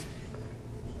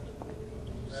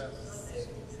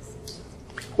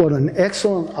 What an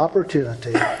excellent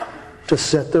opportunity to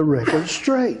set the record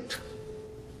straight.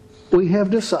 We have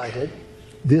decided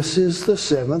this is the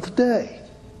seventh day.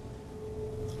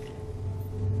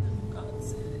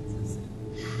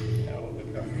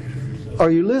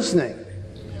 Are you listening?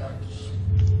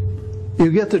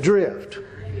 You get the drift.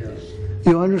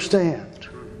 You understand.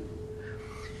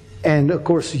 And of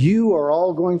course, you are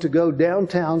all going to go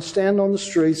downtown, stand on the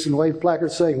streets, and wave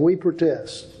placards saying, "We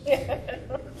protest."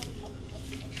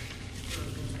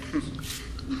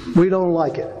 We don't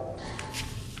like it.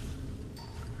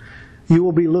 You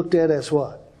will be looked at as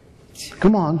what?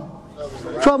 Come on.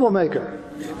 Troublemaker.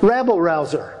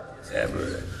 Rabble-rouser.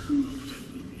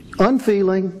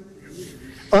 Unfeeling.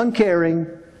 Uncaring.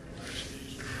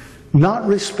 Not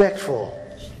respectful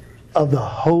of the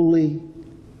Holy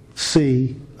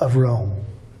See of Rome.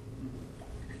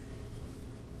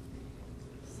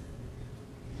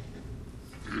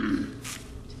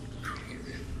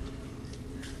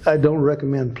 I don't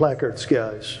recommend placards,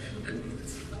 guys.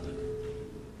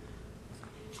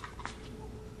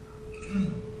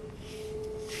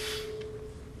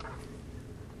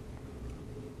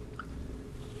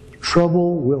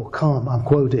 Trouble will come, I'm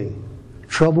quoting,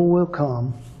 trouble will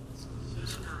come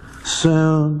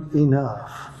soon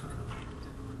enough.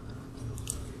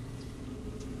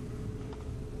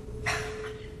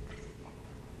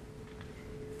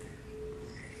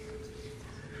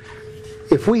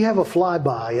 If we have a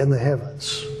flyby in the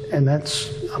heavens, and that's,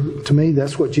 to me,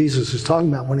 that's what Jesus is talking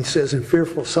about when he says, "In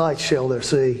fearful sight shall there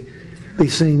be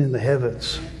seen in the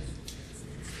heavens."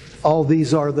 All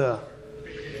these are the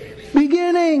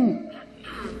beginning.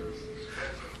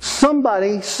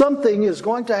 Something is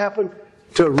going to happen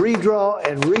to redraw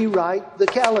and rewrite the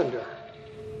calendar.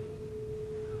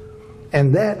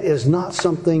 And that is not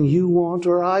something you want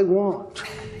or I want.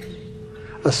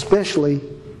 Especially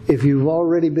if you've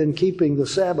already been keeping the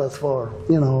Sabbath for,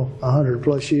 100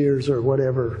 plus years or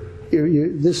whatever.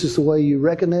 This is the way you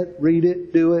reckon it, read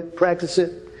it, do it, practice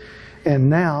it. And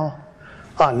now,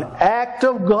 an act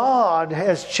of God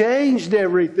has changed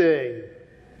everything.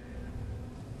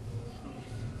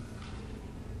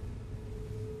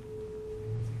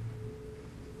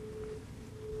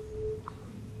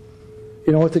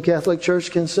 You know what the Catholic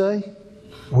Church can say?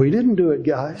 We didn't do it,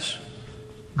 guys.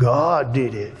 God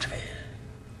did it.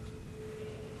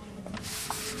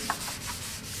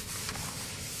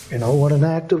 You know what an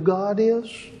act of God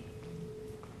is?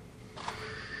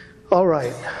 All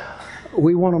right.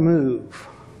 We want to move.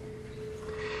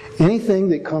 Anything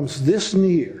that comes this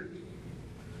near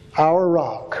our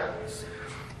rock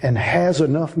and has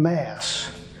enough mass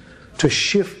to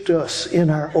shift us in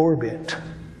our orbit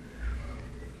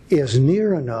is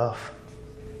near enough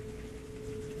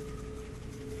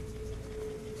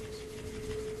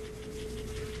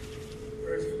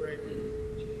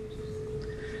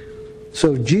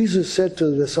So Jesus said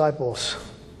to the disciples,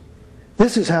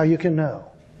 this is how you can know.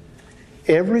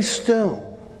 Every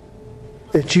stone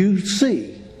that you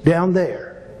see down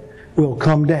there will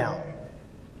come down.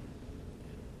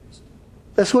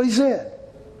 That's what he said.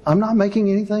 I'm not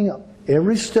making anything up.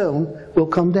 Every stone will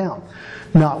come down.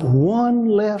 Not one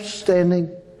left standing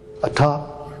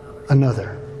atop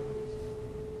another.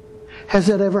 Has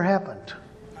that ever happened?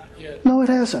 Not yet. No, it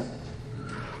hasn't.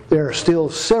 There are still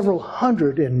several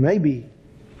hundred and maybe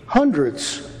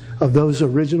hundreds of those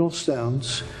original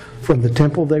stones from the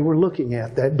temple they were looking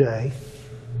at that day.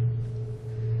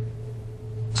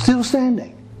 Still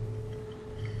standing.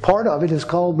 Part of it is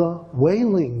called the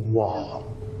Wailing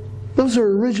Wall. Those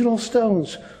are original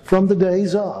stones from the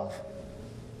days of.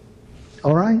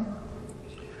 All right?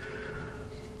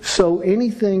 So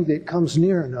anything that comes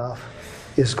near enough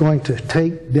is going to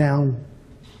take down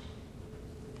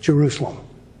Jerusalem.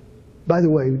 By the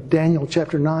way, Daniel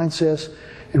chapter 9 says,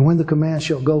 and when the command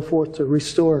shall go forth to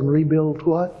restore and rebuild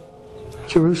what?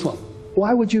 Jerusalem.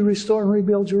 Why would you restore and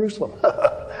rebuild Jerusalem?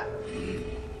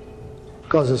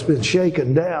 Because it's been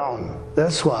shaken down.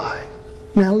 That's why.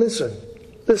 Now listen.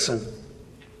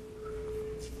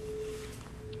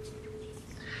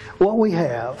 What we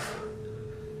have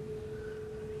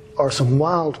are some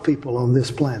wild people on this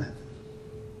planet.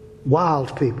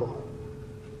 Wild people.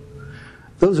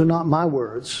 Those are not my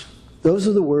words. Those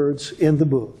are the words in the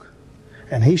book.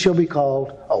 and he shall be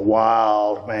called a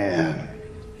wild man.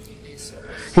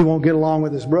 He won't get along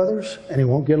with his brothers, and he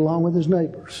won't get along with his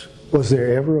neighbors. Was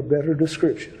there ever a better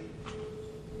description?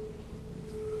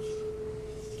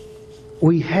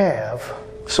 We have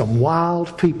some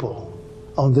wild people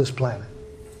on this planet.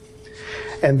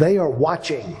 And they are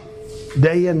watching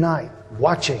day and night,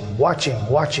 watching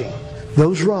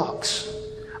those rocks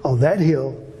on that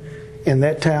hill in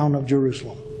that town of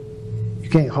Jerusalem. You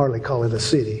can't hardly call it a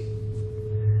city.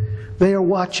 They are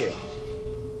watching.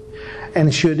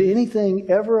 And should anything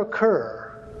ever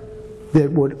occur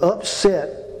that would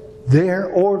upset their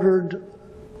ordered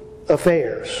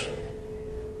affairs,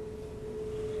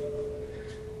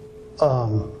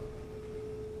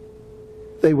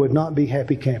 they would not be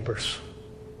happy campers.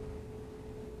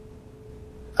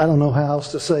 I don't know how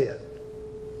else to say it.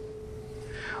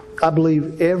 I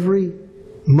believe every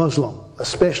Muslim,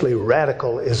 especially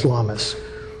radical Islamists,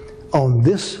 on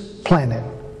this planet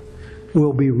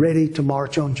will be ready to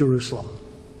march on Jerusalem.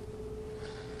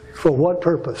 For what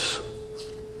purpose?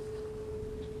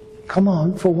 Come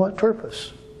on, for what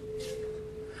purpose?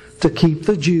 To keep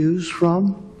the Jews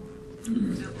from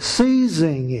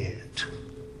seizing it.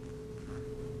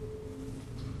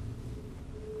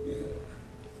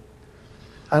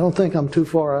 I don't think I'm too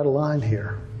far out of line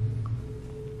here.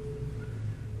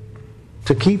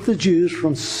 To keep the Jews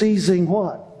from seizing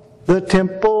what? The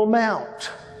Temple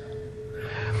Mount.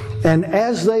 And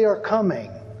as they are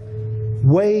coming,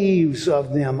 waves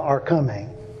of them are coming.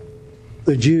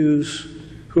 The Jews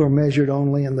who are measured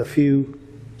only in the few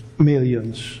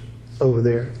millions over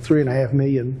there, 3.5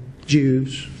 million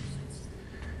Jews.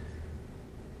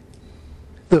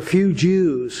 The few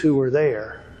Jews who are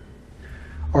there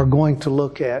are going to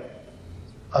look at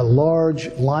a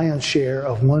large lion's share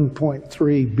of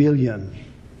 1.3 billion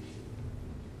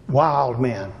wild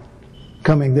men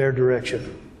coming their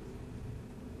direction.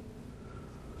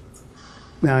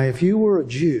 Now, if you were a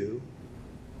Jew,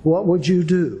 what would you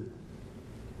do?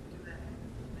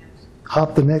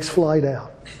 Hop the next flight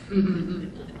out.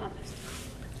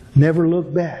 Never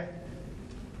look back.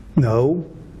 No,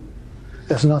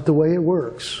 that's not the way it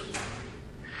works.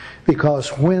 Because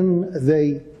when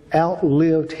they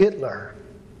outlived Hitler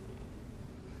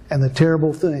and the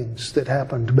terrible things that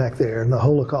happened back there in the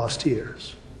Holocaust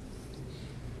years.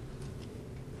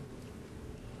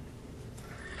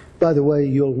 By the way,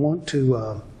 you'll want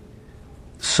to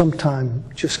sometime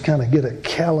just kind of get a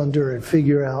calendar and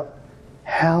figure out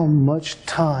how much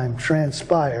time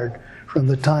transpired from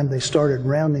the time they started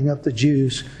rounding up the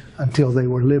Jews until they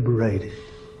were liberated.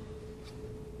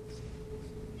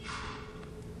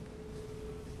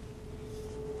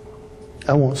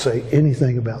 I won't say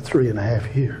anything about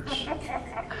 3.5 years.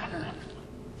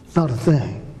 Not a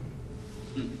thing.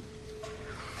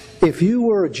 If you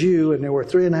were a Jew and there were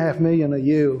 3.5 million of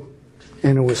you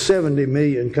and there was 70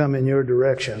 million coming your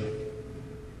direction,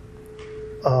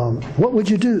 what would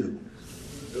you do?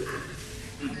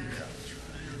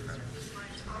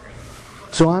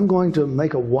 So I'm going to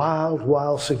make a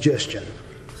wild suggestion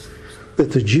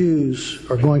that the Jews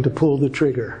are going to pull the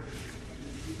trigger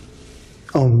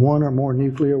on one or more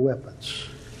nuclear weapons.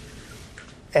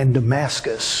 And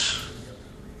Damascus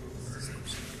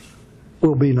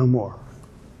will be no more.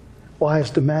 Why is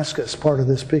Damascus part of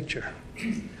this picture?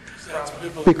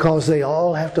 Because they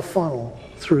all have to funnel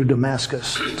through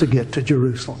Damascus to get to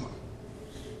Jerusalem.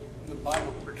 The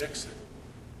Bible predicts it.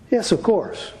 Yes, of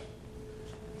course.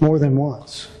 More than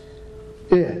once.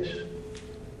 Yes.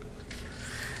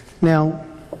 Now,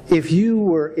 if you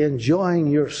were enjoying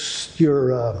your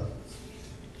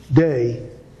day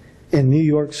in New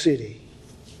York City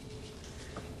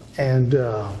and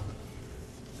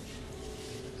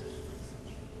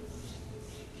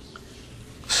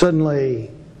suddenly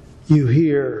you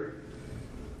hear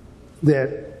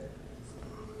that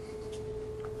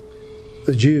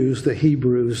the Jews, the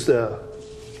Hebrews, the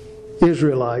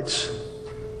Israelites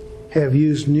have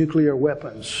used nuclear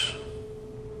weapons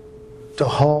to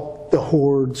halt the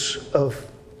hordes of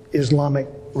Islamic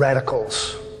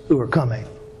radicals who are coming.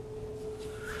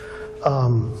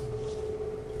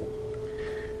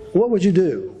 What would you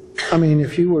do? I mean,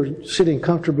 if you were sitting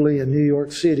comfortably in New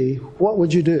York City, what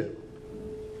would you do?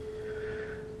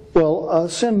 Well,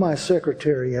 send my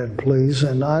secretary in, please,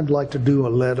 and I'd like to do a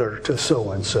letter to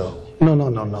so-and-so. No,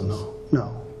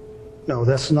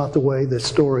 that's not the way the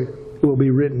story will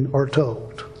be written or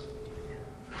told.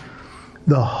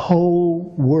 The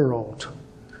whole world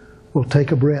will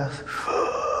take a breath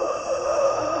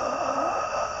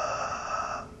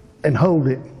and hold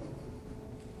it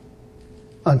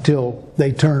until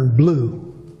they turn blue.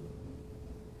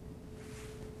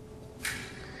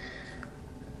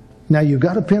 Now you've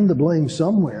got to pin the blame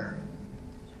somewhere.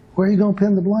 Where are you going to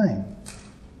pin the blame?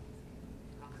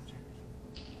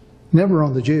 Never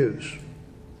on the Jews.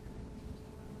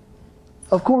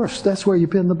 Of course, that's where you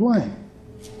pin the blame.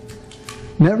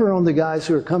 Never on the guys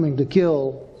who are coming to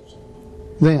kill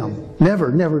them.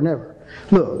 Never, never, never.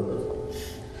 Look,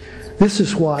 this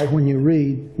is why when you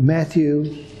read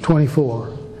Matthew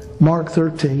 24, Mark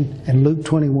 13, and Luke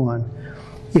 21,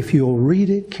 if you'll read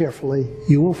it carefully,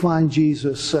 you will find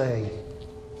Jesus saying,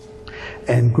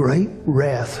 "And great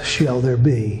wrath shall there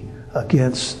be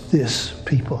against this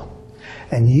people,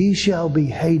 and ye shall be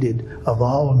hated of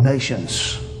all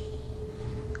nations.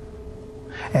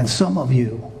 And some of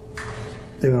you,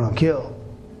 they're going to kill."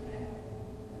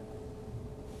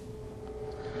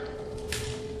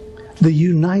 The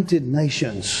United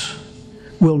Nations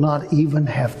will not even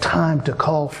have time to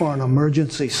call for an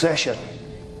emergency session.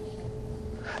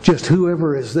 Just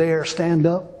whoever is there, stand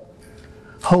up,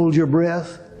 hold your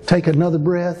breath, take another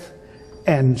breath,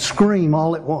 and scream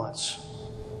all at once.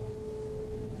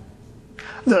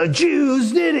 The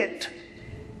Jews did it!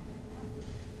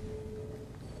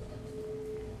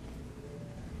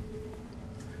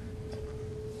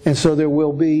 And so there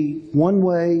will be one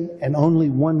way and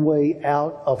only one way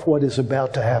out of what is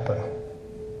about to happen.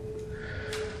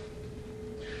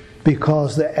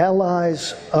 Because the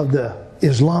allies of the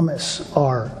Islamists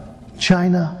are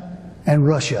China and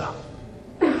Russia.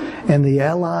 And the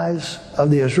allies of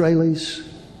the Israelis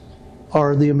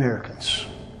are the Americans.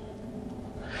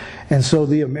 And so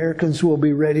the Americans will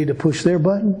be ready to push their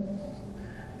button,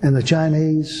 and the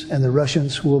Chinese and the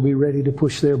Russians will be ready to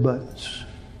push their buttons.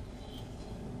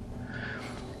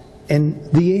 And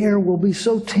the air will be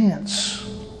so tense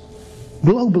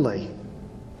globally.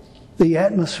 The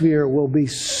atmosphere will be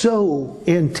so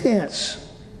intense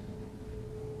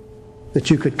that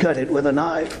you could cut it with a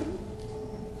knife.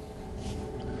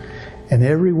 And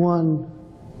everyone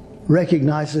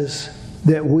recognizes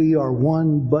that we are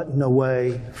one button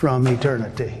away from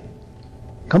eternity.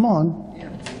 Come on,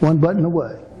 one button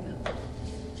away.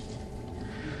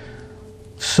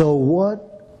 So what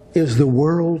is the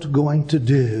world going to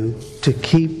do to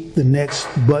keep the next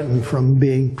button from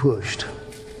being pushed?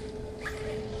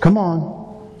 Come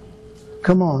on.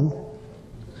 Come on.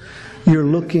 You're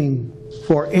looking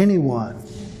for anyone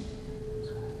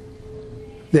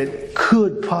that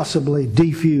could possibly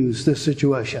defuse this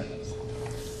situation.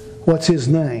 What's his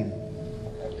name?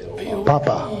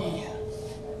 Papa.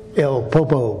 El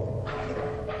Popo.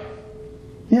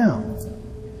 Yeah.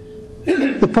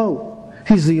 The Pope.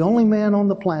 He's the only man on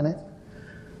the planet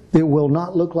that will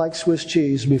not look like Swiss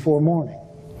cheese before morning.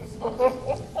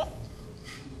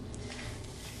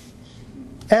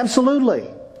 Absolutely.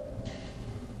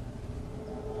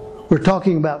 We're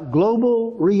talking about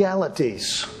global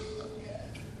realities.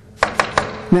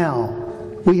 Now,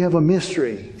 we have a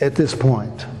mystery at this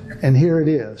point, and here it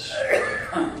is.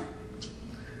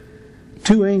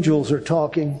 Two angels are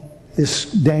talking.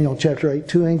 This Daniel chapter 8.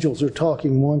 Two angels are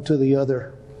talking one to the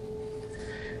other.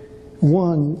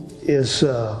 One is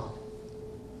the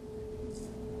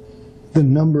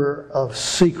number of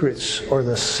secrets, or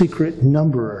the secret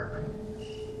numberer.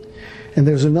 And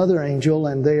there's another angel,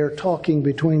 and they are talking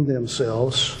between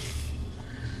themselves.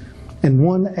 And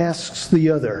one asks the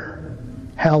other,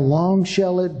 "How long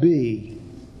shall it be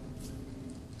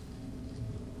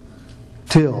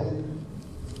till?"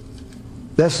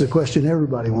 That's the question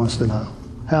everybody wants to know.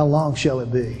 How long shall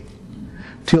it be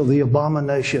till the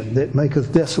abomination that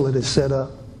maketh desolate is set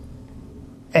up,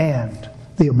 and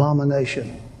the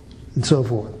abomination, and so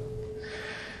forth.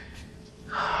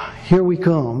 Here we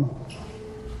come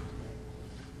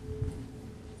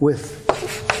with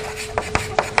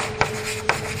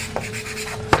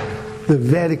the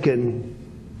Vatican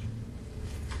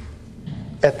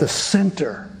at the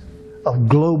center of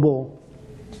global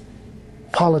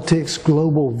politics,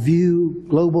 global view,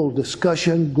 global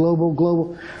discussion,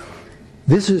 global.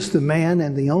 This is the man,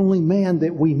 and the only man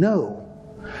that we know,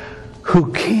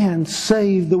 who can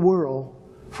save the world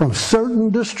from certain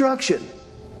destruction.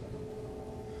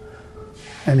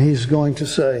 And he's going to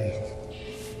say,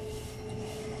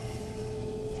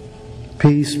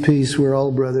 "Peace, peace, we're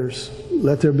all brothers.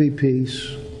 Let there be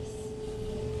peace."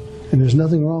 And there's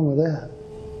nothing wrong with that.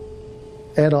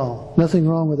 At all. Nothing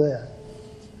wrong with that.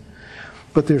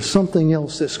 But there's something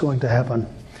else that's going to happen.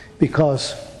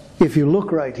 Because if you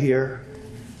look right here,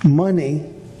 money,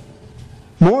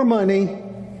 more money,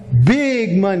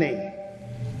 big money.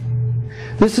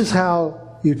 This is how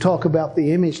you talk about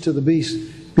the image to the beast,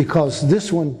 because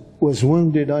this one was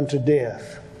wounded unto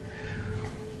death.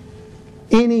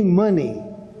 Any money,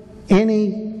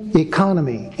 any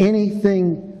economy,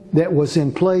 anything that was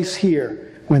in place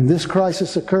here, when this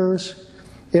crisis occurs,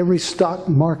 every stock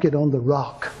market on the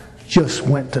rock just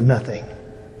went to nothing.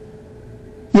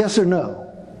 Yes or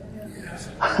no? Yes.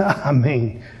 I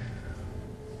mean,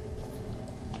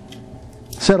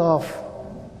 set off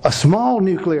a small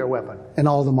nuclear weapon and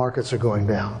all the markets are going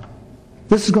down.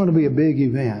 This is going to be a big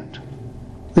event.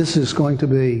 This is going to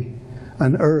be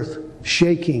an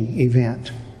earth-shaking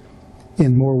event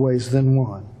in more ways than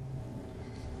one.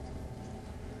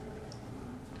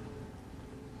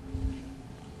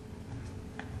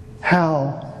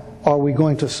 How are we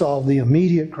going to solve the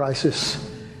immediate crisis,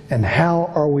 and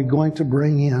how are we going to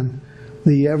bring in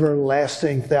the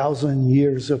everlasting 1,000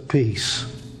 years of peace?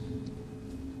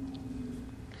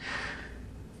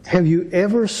 Have you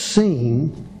ever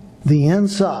seen the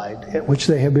inside, which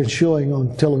they have been showing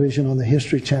on television on the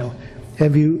History Channel?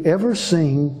 Have you ever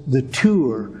seen the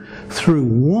tour through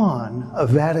one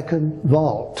Vatican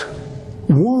vault?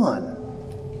 One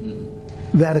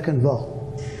Vatican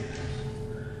vault.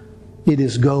 It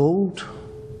is gold.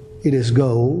 It is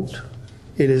gold.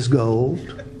 It is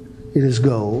gold. It is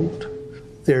gold.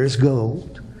 There is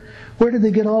gold. Where did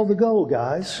they get all the gold,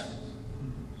 guys?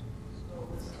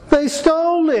 They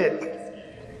stole it.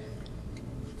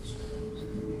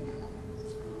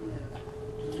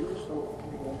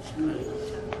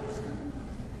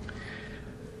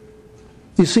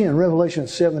 You see in Revelation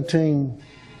 17,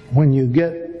 when you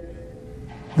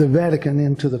get the Vatican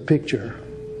into the picture,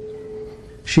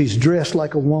 she's dressed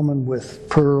like a woman with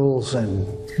pearls and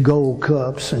gold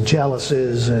cups and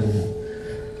chalices,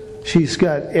 and she's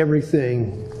got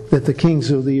everything that the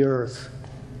kings of the earth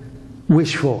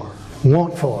wish for,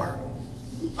 want for,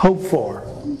 hope for.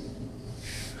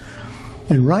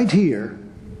 And right here,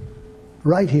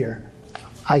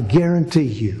 I guarantee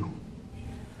you,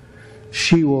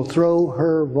 she will throw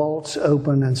her vaults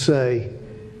open and say,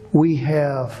 we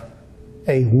have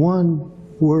a one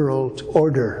world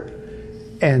order,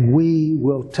 and we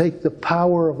will take the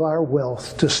power of our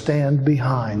wealth to stand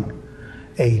behind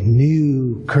a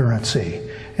new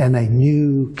currency and a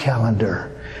new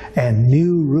calendar and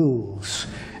new rules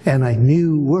and a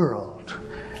new world.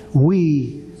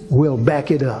 We will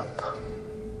back it up.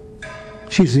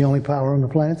 She's the only power on the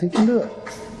planet that can do it.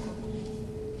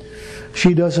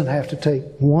 She doesn't have to take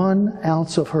 1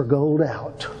 ounce of her gold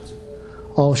out.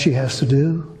 All she has to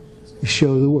do is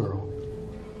show the world.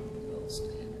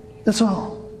 That's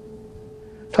all.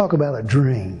 Talk about a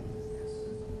dream.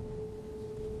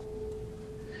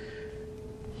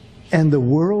 And the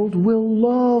world will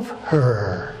love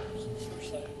her.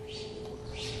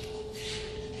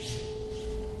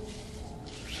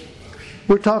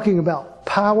 We're talking about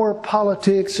power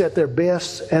politics at their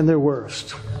best and their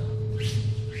worst.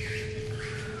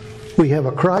 We have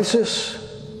a crisis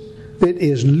that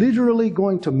is literally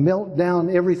going to melt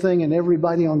down everything and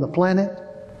everybody on the planet,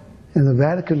 and the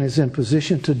Vatican is in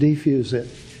position to defuse it.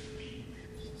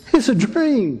 It's a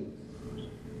dream.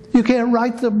 You can't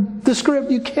write the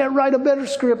script. You can't write a better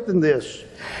script than this.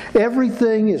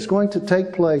 Everything is going to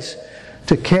take place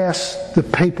to cast the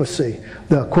papacy,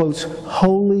 the, quotes,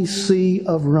 Holy See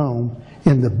of Rome,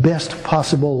 in the best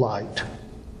possible light.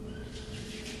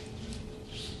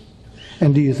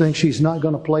 And do you think she's not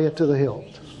going to play it to the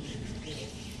hilt?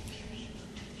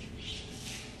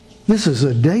 This is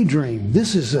a daydream.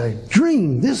 This is a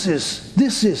dream. This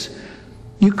is,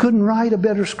 you couldn't write a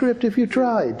better script if you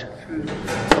tried.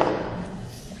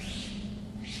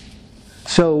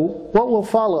 So what will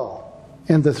follow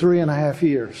in the 3.5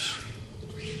 years?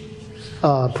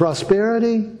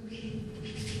 Prosperity,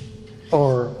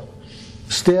 or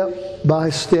step by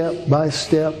step by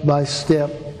step by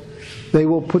step, they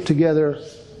will put together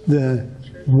the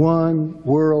one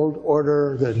world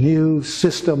order, the new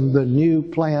system, the new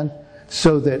plan,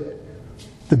 so that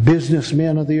the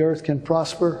businessmen of the earth can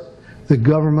prosper, the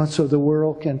governments of the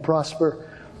world can prosper,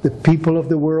 the people of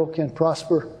the world can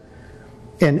prosper,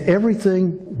 and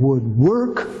everything would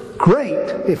work great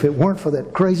if it weren't for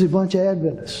that crazy bunch of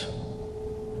Adventists.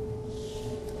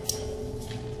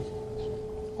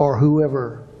 Or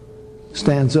whoever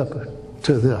stands up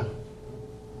to the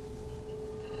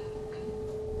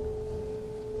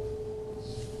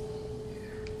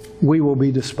we will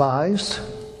be despised.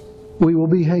 We will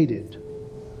be hated.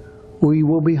 We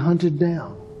will be hunted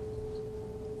down.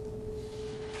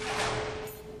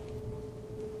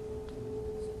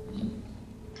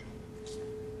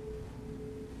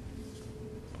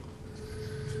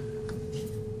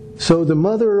 So the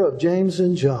mother of James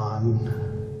and John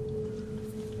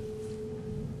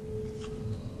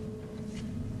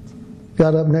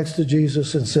got up next to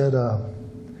Jesus and said,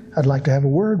 I'd like to have a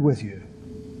word with you,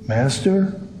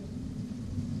 Master.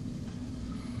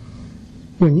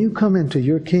 when you come into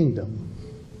your kingdom,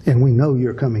 and we know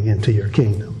you're coming into your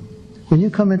kingdom, when you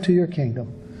come into your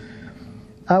kingdom,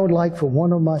 I would like for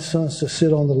one of my sons to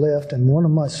sit on the left and one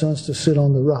of my sons to sit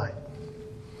on the right.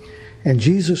 And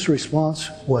Jesus'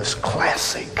 response was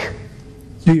classic.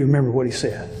 Do you remember what he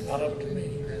said? Not up to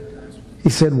me. He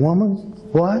said, "Woman,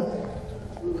 what?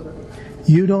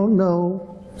 You don't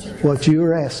know what you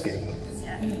are asking.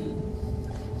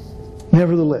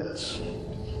 Nevertheless,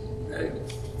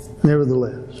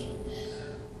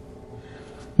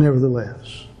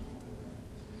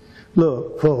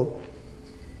 look, folks,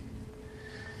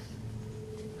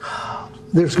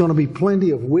 there's going to be plenty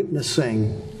of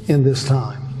witnessing in this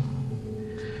time.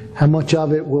 How much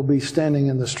of it will be standing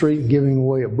in the street and giving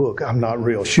away a book, I'm not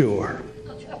real sure.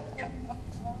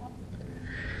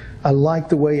 I like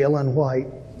the way Ellen White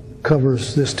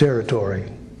covers this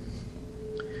territory.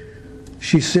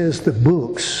 She says the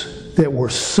books that were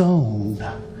sown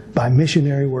by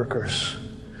missionary workers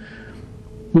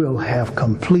will have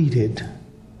completed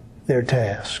their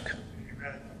task.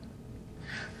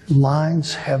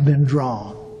 Lines have been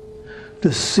drawn.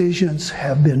 Decisions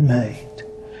have been made.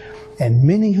 And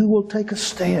many who will take a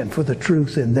stand for the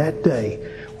truth in that day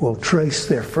will trace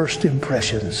their first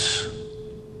impressions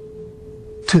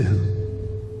to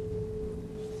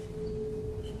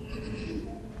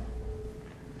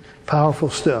powerful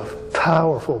stuff.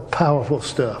 Powerful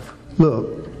stuff.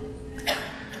 Look,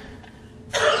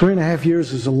 3.5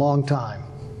 years is a long time.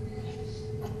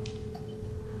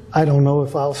 I don't know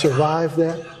if I'll survive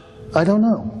that. I don't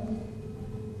know.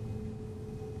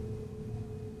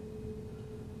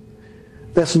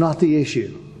 That's not the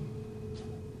issue.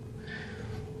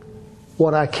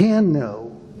 What I can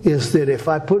know is that if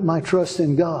I put my trust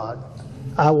in God,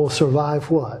 I will survive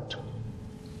what?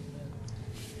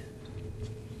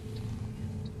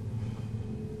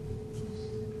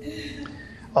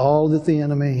 All that the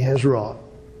enemy has wrought.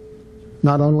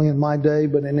 Not only in my day,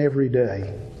 but in every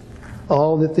day.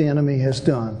 All that the enemy has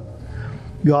done,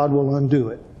 God will undo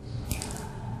it.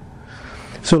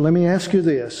 So let me ask you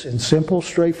this in simple,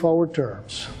 straightforward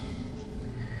terms.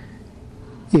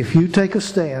 If you take a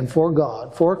stand for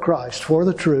God, for Christ, for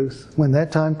the truth, when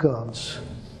that time comes,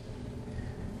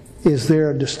 is there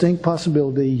a distinct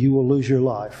possibility you will lose your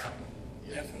life?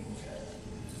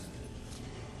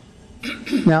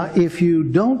 Now, if you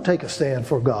don't take a stand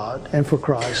for God and for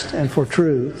Christ and for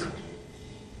truth,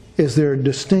 is there a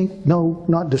distinct, no,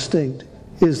 not distinct,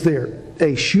 is there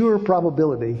a sure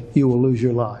probability you will lose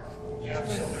your life?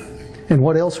 And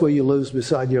what else will you lose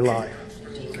beside your life?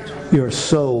 Your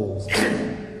soul.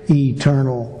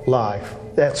 Eternal life.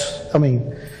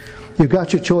 You've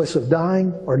got your choice of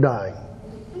dying or dying.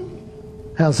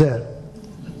 How's that?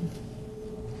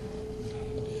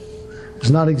 It's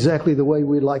not exactly the way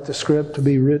we'd like the script to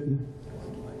be written.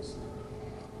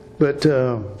 But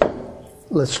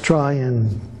let's try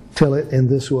and tell it in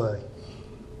this way.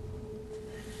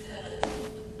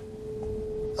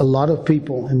 A lot of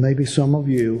people, and maybe some of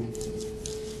you,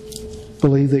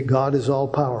 believe that God is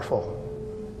all-powerful.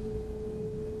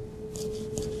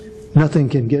 Nothing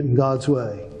can get in God's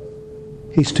way.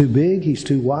 He's too big, He's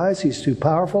too wise, He's too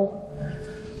powerful.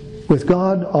 With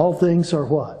God, all things are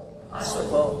what?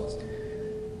 Possible.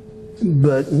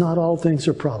 But not all things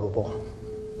are probable.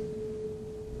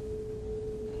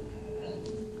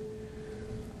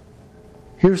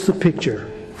 Here's the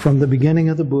picture from the beginning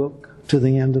of the book to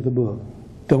the end of the book.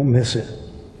 Don't miss it.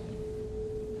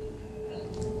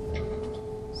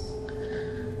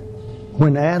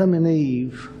 When Adam and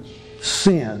Eve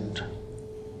sinned,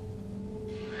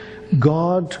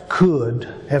 God could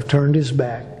have turned His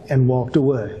back and walked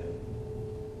away.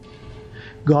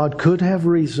 God could have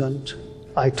reasoned,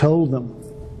 I told them,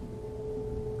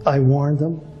 I warned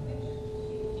them.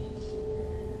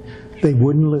 They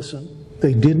wouldn't listen.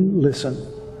 They didn't listen.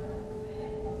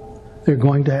 They're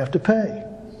going to have to pay.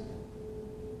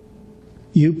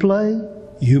 You play,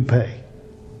 you pay.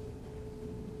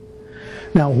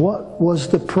 Now, what was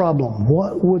the problem?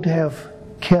 What would have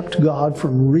kept God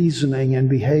from reasoning and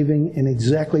behaving in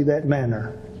exactly that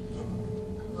manner?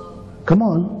 Come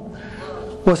on.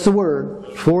 What's the word?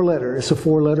 4-letter. It's a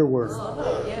 4-letter word.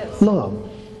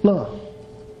 Love. Love.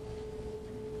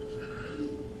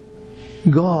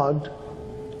 God,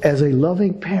 as a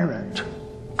loving parent,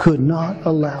 could not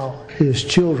allow His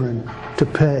children to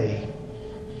pay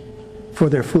for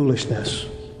their foolishness,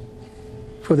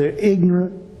 for their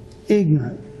ignorant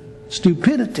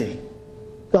stupidity.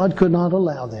 God could not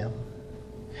allow them.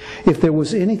 If there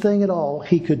was anything at all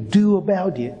He could do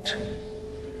about it,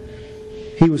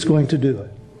 He was going to do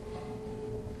it.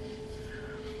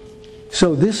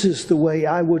 So this is the way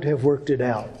I would have worked it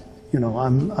out.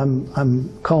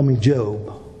 call me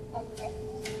Job.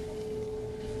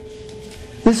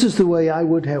 This is the way I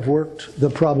would have worked the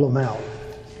problem out.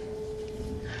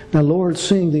 Now, Lord,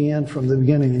 seeing the end from the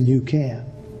beginning, and you can.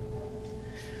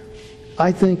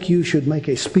 I think you should make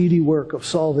a speedy work of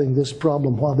solving this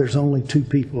problem while there's only 2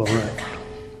 people around.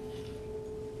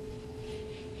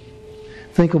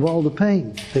 Think of all the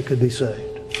pain that could be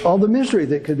saved, all the misery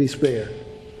that could be spared.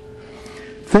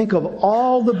 Think of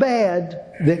all the bad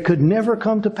that could never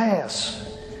come to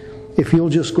pass if you'll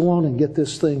just go on and get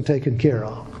this thing taken care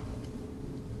of.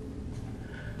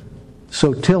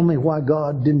 So tell me why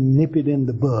God didn't nip it in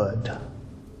the bud.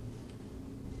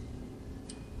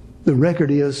 The record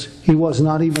is, He was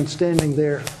not even standing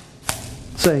there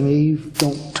saying, Eve,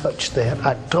 don't touch that.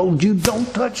 I told you,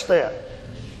 don't touch that.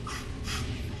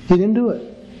 He didn't do it.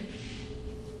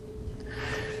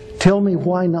 Tell me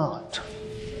why not.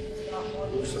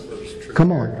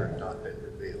 Come on.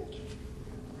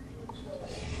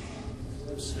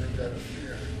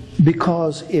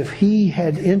 Because if he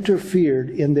had interfered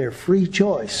in their free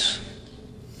choice,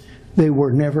 they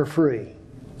were never free.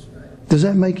 Does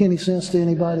that make any sense to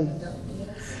anybody?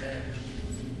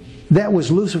 That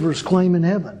was Lucifer's claim in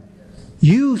heaven.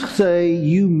 You say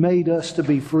you made us to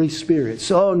be free spirits.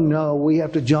 Oh no, we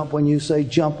have to jump when you say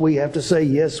jump. We have to say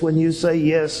yes when you say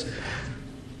yes.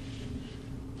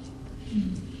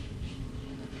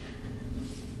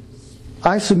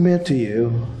 I submit to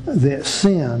you that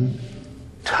sin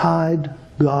tied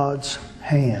God's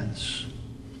hands.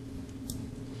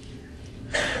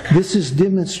 This is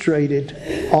demonstrated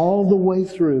all the way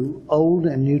through Old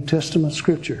and New Testament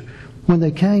Scripture. When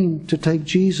they came to take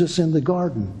Jesus in the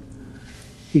garden,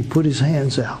 He put His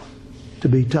hands out to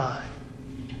be tied.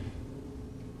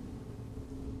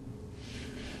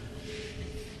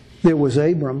 There was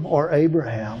Abram or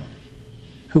Abraham,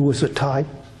 who was a type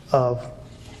of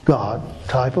God,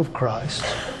 type of Christ.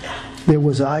 There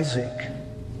was Isaac,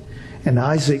 and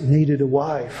Isaac needed a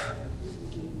wife.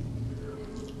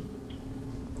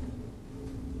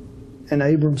 And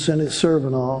Abram sent his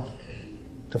servant off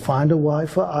to find a wife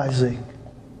for Isaac.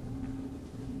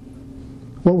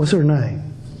 What was her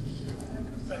name?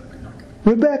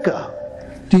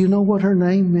 Rebecca. Do you know what her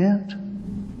name meant?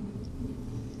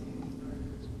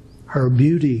 Her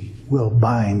beauty will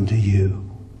bind you.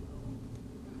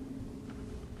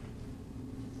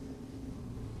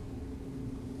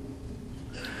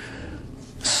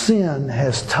 Sin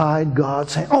has tied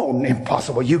God's hand. Oh,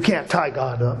 impossible. You can't tie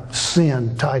God up.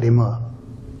 Sin tied Him up.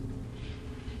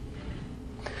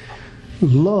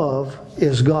 Love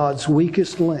is God's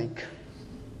weakest link.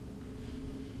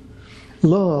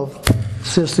 Love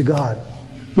says to God,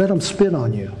 let them spit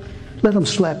on you. Let them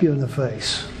slap you in the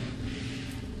face.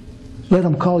 Let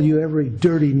them call you every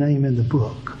dirty name in the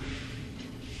book.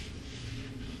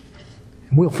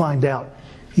 And we'll find out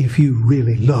if you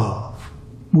really love.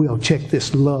 We'll check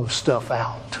this love stuff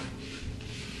out.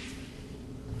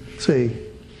 See,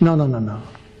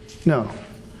 no.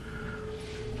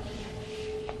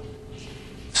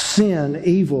 Sin,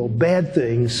 evil, bad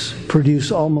things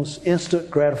produce almost instant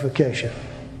gratification.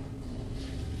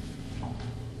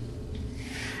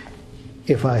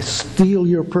 If I steal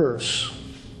your purse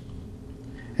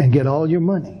and get all your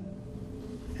money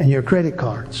and your credit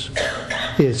cards,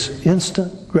 it's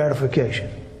instant gratification.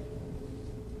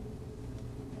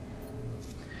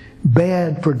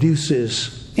 Bad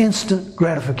produces instant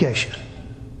gratification.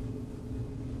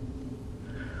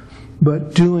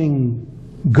 But doing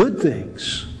good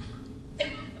things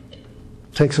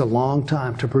takes a long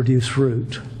time to produce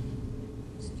fruit.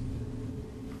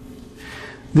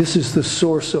 This is the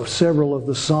source of several of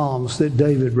the Psalms that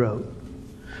David wrote.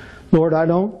 Lord, I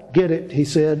don't get it, he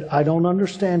said. I don't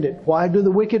understand it. Why do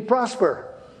the wicked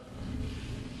prosper?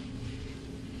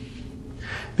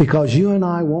 Because you and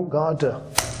I want God to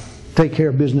take care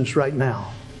of business right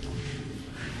now.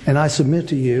 And I submit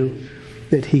to you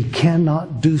that He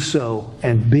cannot do so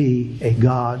and be a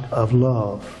God of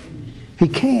love. He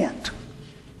can't.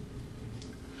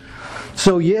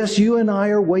 So yes, you and I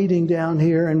are waiting down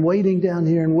here and waiting down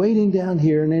here and waiting down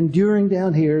here and enduring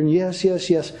down here and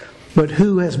yes. But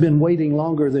who has been waiting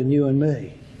longer than you and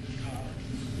me?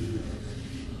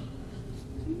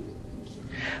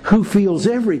 Who feels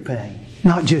every pain,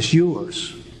 not just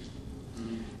yours?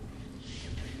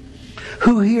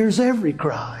 Who hears every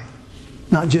cry,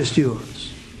 not just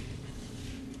yours?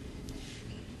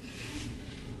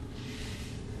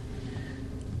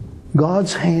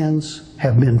 God's hands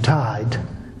have been tied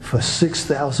for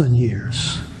 6,000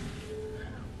 years.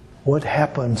 What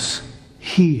happens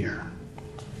here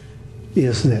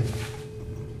is that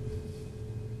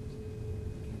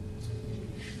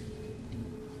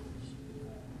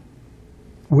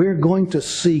we're going to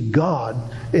see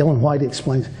God. Ellen White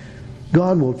explains,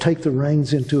 God will take the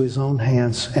reins into His own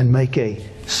hands and make a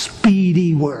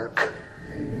speedy work.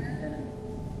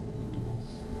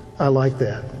 I like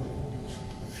that.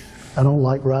 I don't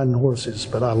like riding horses,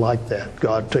 but I like that.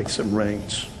 God takes some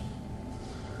reins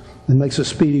and makes a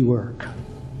speedy work.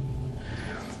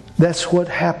 That's what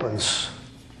happens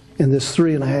in this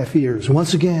 3.5 years.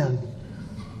 Once again,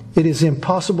 it is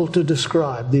impossible to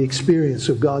describe the experience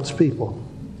of God's people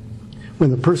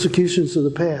when the persecutions of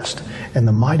the past and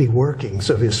the mighty workings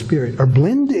of His Spirit are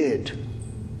blended.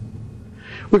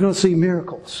 We're going to see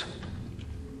miracles.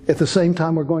 At the same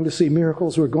time we're going to see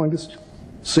miracles, we're going to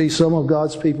see some of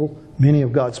God's people, many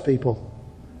of God's people,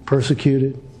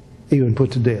 persecuted, even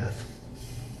put to death.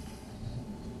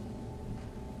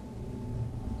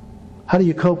 How do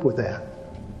you cope with that?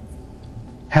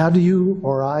 How do you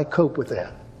or I cope with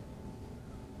that?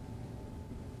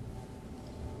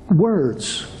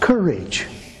 Words, courage.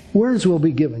 Words will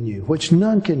be given you, which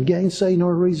none can gainsay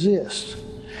nor resist.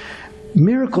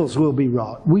 Miracles will be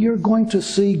wrought. We are going to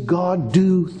see God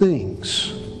do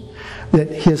things that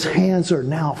His hands are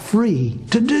now free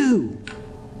to do.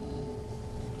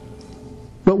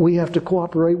 But we have to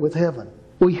cooperate with heaven.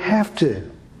 We have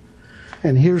to.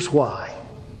 And here's why.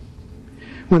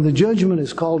 When the judgment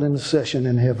is called into session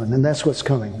in heaven, and that's what's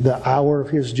coming, the hour of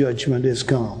His judgment is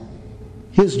come.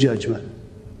 His judgment.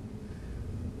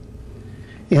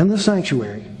 In the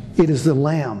sanctuary, it is the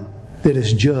Lamb that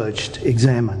is judged,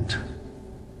 examined.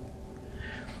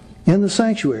 In the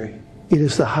sanctuary, it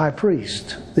is the high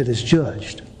priest that is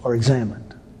judged or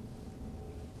examined.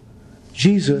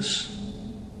 Jesus,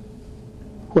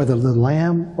 whether the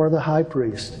Lamb or the high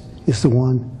priest, is the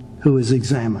one who is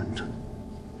examined.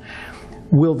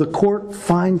 Will the court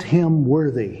find Him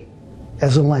worthy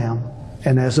as a lamb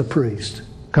and as a priest?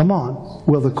 Come on.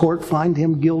 Will the court find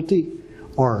Him guilty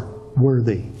or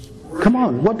worthy? Come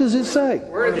on. What does it say?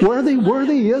 Worthy.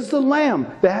 Worthy is the Lamb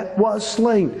that was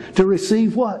slain to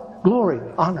receive what? Glory,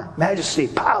 honor, majesty,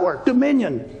 power,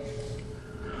 dominion.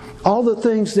 All the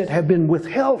things that have been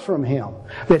withheld from Him,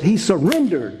 that He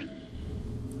surrendered,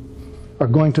 are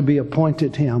going to be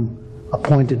appointed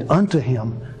unto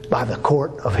Him by the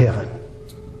court of heaven.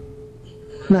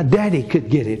 Now, Daddy could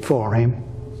get it for Him.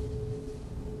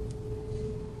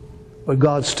 But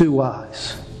God's too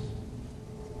wise.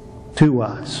 Too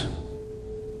wise.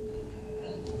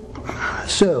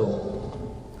 So,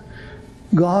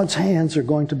 God's hands are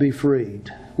going to be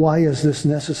freed. Why is this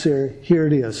necessary? Here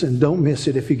it is, and don't miss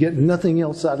it if you get nothing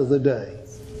else out of the day.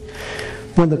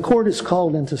 When the court is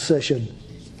called into session,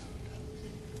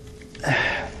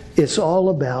 it's all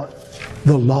about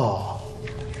the law.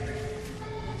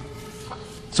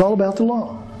 It's all about the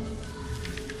law.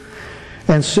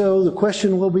 And so the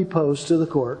question will be posed to the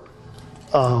court,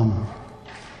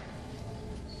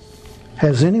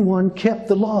 has anyone kept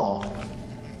the law?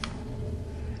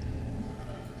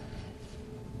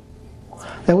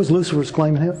 That was Lucifer's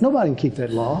claim in heaven. Nobody can keep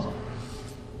that law.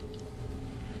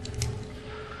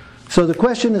 So the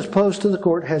question is posed to the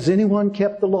court, has anyone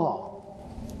kept the law?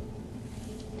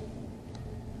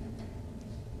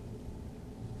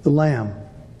 The Lamb,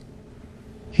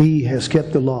 He has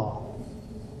kept the law.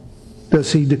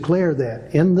 Does He declare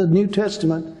that? In the New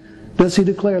Testament, does He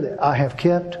declare that? I have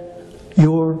kept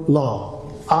your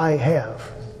law. I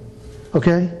have.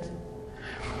 Okay?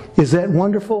 Is that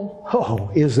wonderful?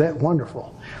 Oh, is that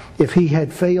wonderful. If He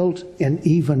had failed in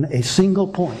even a single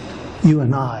point, you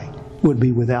and I would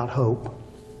be without hope,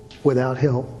 without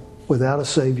help, without a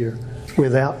Savior,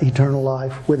 without eternal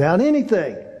life, without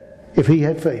anything, if He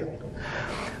had failed.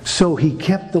 So He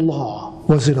kept the law.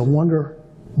 Was it a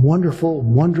wonderful,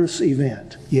 wondrous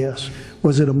event? Yes.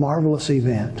 Was it a marvelous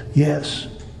event? Yes.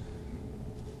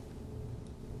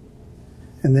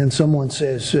 And then someone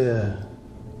says,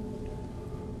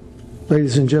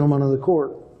 ladies and gentlemen of the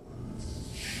court,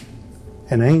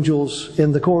 and angels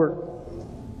in the court,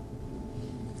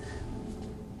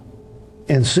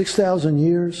 in 6,000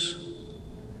 years,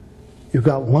 you've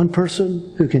got one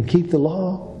person who can keep the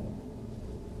law?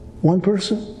 One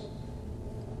person?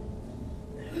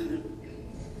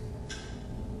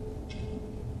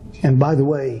 And by the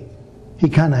way, he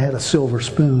kind of had a silver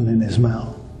spoon in his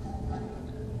mouth.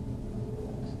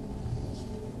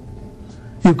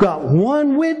 You've got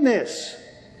one witness.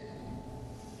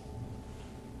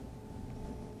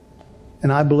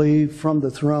 And I believe from the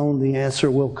throne the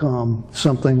answer will come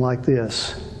something like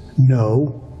this.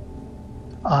 No,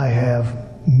 I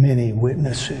have many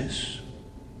witnesses.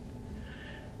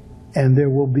 And there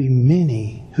will be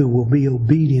many who will be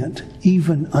obedient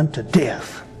even unto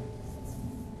death.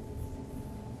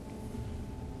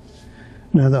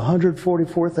 Now, the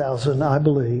 144,000, I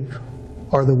believe,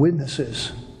 are the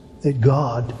witnesses that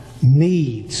God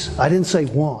needs. I didn't say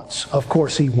wants. Of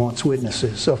course He wants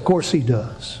witnesses. Of course He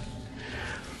does.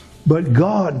 But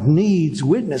God needs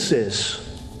witnesses.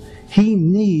 He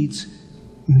needs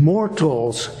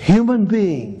mortals, human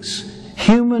beings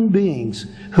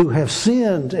who have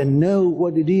sinned and know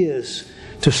what it is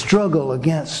to struggle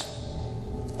against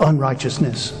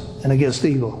unrighteousness and against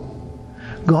evil.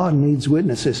 God needs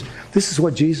witnesses. This is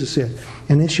what Jesus said.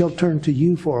 And it shall turn to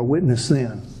you for a witness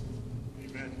then.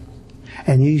 Amen.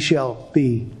 And ye shall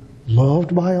be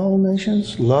loved by all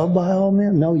nations, loved by all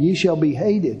men. No, ye shall be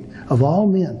hated of all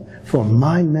men for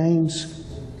my name's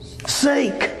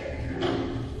sake.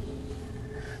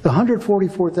 The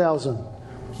 144,000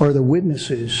 are the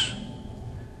witnesses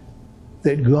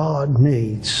that God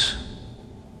needs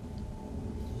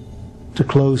to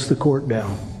close the court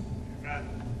down.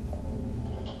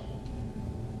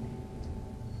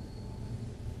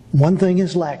 One thing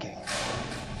is lacking.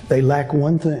 They lack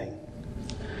one thing.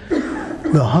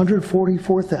 The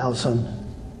 144,000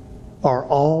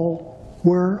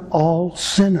 were all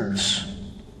sinners.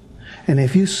 And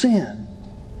if you sin,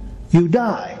 you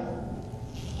die.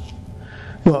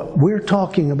 But we're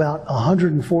talking about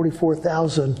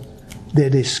 144,000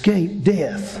 that escaped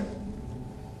death.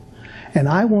 And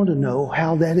I want to know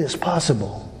how that is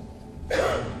possible.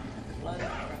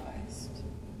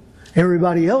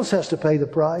 Everybody else has to pay the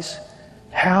price.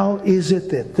 How is it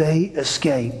that they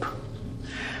escape?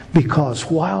 Because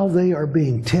while they are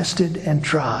being tested and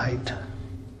tried,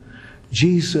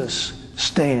 Jesus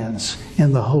stands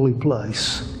in the holy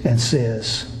place and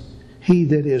says, He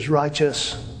that is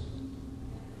righteous.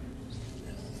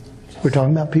 We're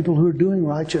talking about people who are doing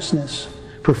righteousness,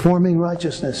 performing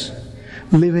righteousness,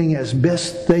 living as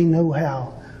best they know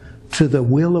how to the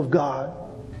will of God,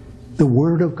 the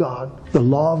Word of God, the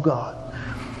law of God.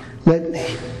 Let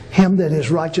him that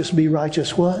is righteous be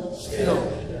righteous what? Still.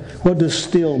 What does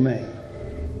still mean?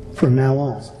 From now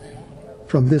on.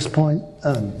 From this point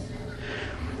on.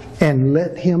 And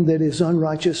let him that is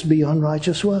unrighteous be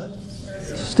unrighteous what?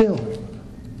 Still.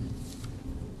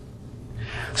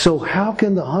 So how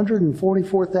can the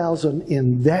 144,000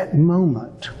 in that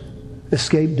moment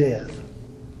escape death?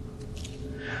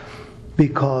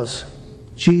 Because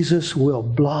Jesus will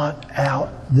blot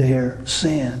out their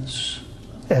sins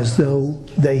as though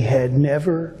they had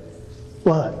never,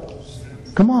 what?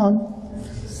 Come on.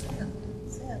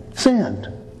 Sinned.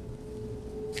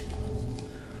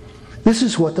 This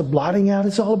is what the blotting out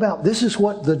is all about. This is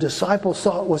what the disciples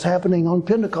thought was happening on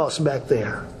Pentecost back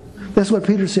there. That's what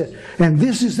Peter said. And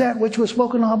this is that which was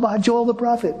spoken of by Joel the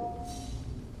prophet.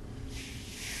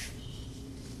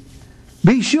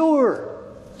 Be sure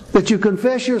that you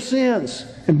confess your sins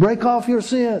and break off your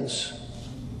sins.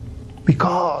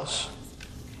 Because,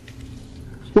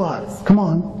 what? Come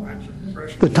on.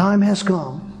 The time has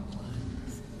come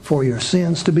for your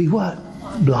sins to be what?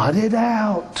 Blotted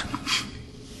out.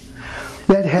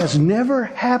 That has never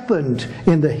happened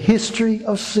in the history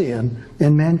of sin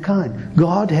in mankind.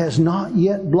 God has not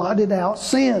yet blotted out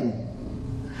sin.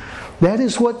 That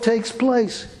is what takes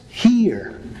place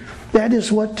here. That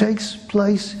is what takes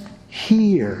place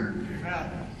here.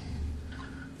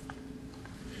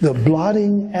 The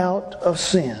blotting out of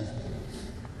sin.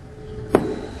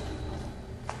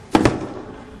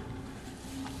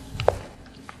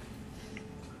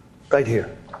 Right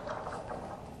here.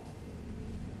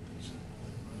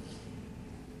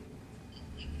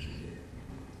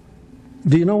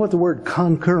 Do you know what the word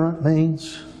concurrent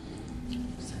means?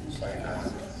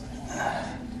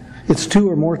 It's two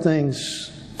or more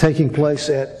things taking place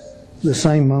at the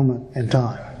same moment in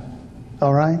time.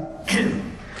 All right?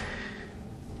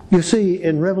 You see,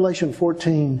 in Revelation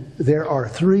 14, there are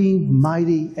three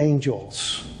mighty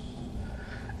angels.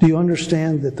 Do you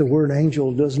understand that the word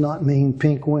angel does not mean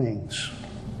pink wings?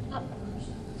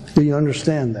 Do you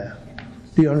understand that?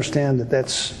 Do you understand that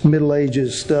that's Middle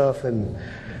Ages stuff and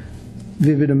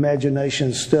vivid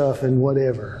imagination stuff and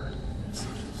whatever?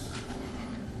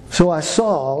 So I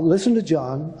saw, listen to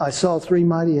John, I saw three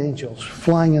mighty angels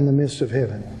flying in the midst of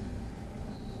heaven.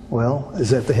 Well,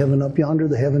 is that the heaven up yonder,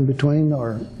 the heaven between,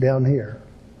 or down here?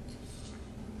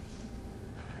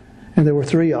 And there were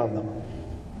three of them.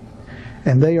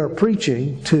 And they are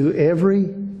preaching to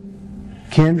every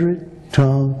kindred,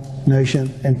 tongue,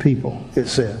 nation, and people, it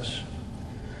says.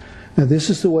 Now this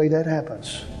is the way that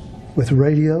happens. With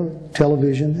radio,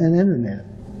 television, and internet.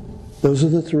 Those are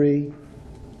the three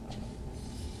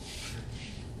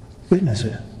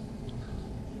witnesses.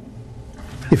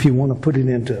 If you want to put it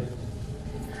into.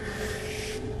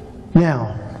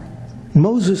 Now,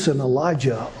 Moses and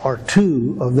Elijah are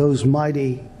two of those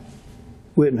mighty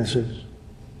witnesses.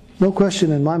 No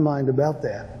question in my mind about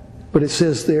that. But it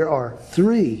says there are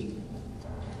three.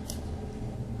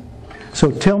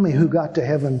 So tell me who got to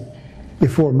heaven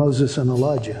before Moses and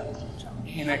Elijah.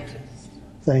 Enoch.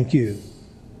 Thank you.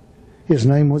 His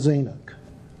name was Enoch.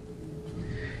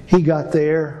 He got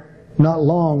there not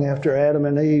long after Adam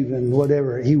and Eve and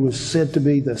whatever. He was said to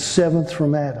be the seventh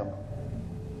from Adam.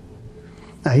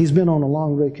 Now, he's been on a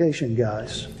long vacation,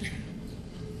 guys.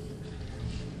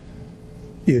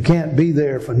 You can't be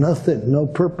there for nothing, no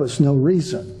purpose, no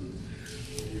reason.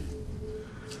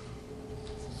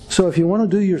 So if you want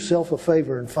to do yourself a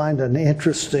favor and find an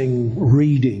interesting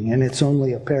reading, and it's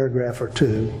only a paragraph or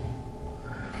two,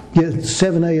 get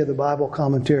 7a of the Bible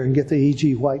commentary and get the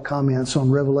E.G. White comments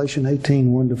on Revelation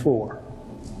 18, 1-4.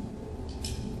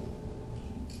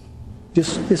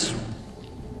 It's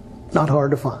not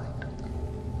hard to find.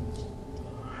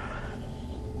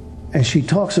 And she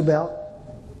talks about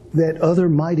that other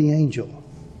mighty angel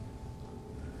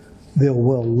that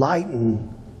will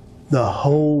lighten the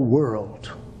whole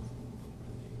world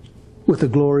with the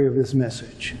glory of his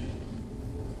message.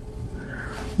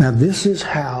 Now this is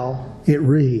how it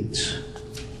reads.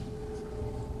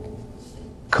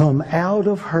 Come out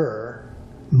of her,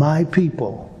 my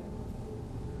people,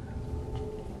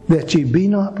 that ye be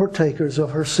not partakers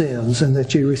of her sins, and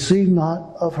that ye receive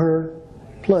not of her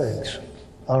plagues.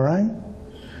 All right?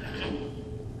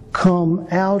 Come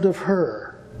out of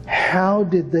her. How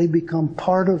did they become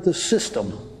part of the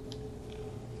system?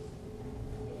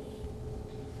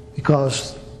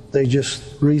 Because they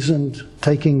just reasoned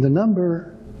taking the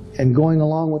number and going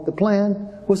along with the plan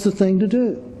was the thing to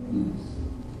do.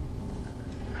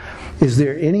 Is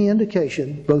there any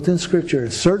indication, both in Scripture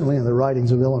and certainly in the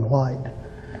writings of Ellen White,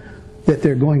 that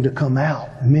they're going to come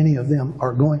out? Many of them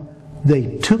are going.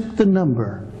 They took the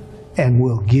number and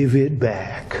will give it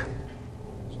back.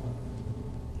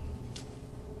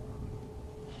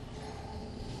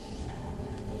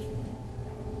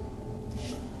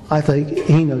 I think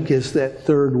Enoch is that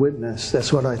third witness.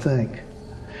 That's what I think.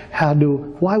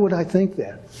 Why would I think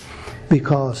that?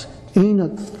 Because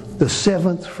Enoch, the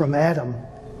seventh from Adam,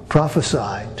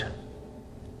 prophesied.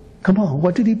 Come on,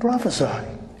 what did he prophesy?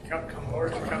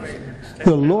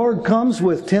 The Lord comes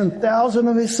with 10,000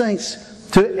 of his saints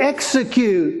to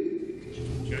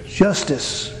execute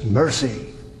justice,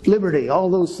 mercy, liberty, all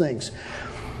those things.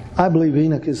 I believe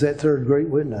Enoch is that third great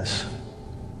witness.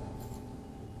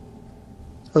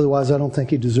 Otherwise, I don't think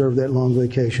he deserved that long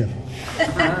vacation.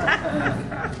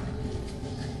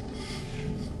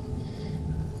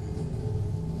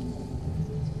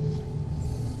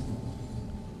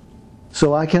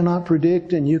 So I cannot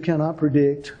predict, and you cannot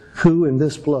predict, who in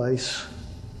this place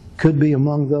could be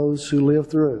among those who live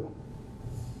through.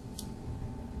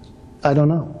 I don't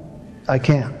know. I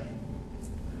can't.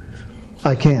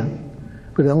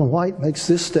 But Ellen White makes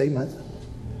this statement.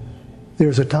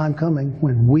 There's a time coming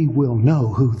when we will know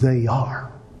who they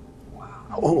are.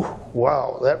 Oh,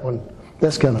 wow,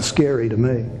 that's kind of scary to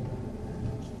me.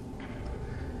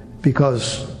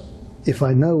 Because if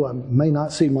I know, I may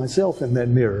not see myself in that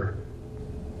mirror.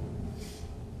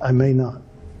 I may not.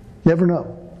 Never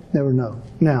know. Never know.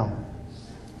 Now,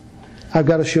 I've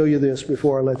got to show you this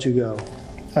before I let you go.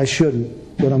 I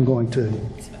shouldn't, but I'm going to.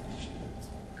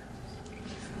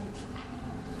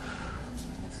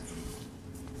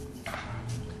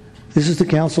 This is the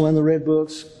counsel in the Red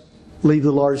Books. Leave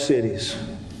the large cities.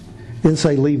 It didn't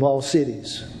say leave all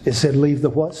cities. It said leave the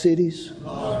what cities?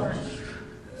 Large.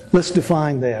 Let's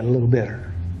define that a little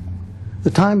better. The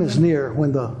time is near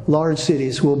when the large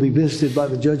cities will be visited by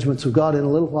the judgments of God. In a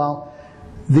little while,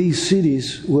 these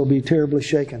cities will be terribly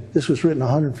shaken. This was written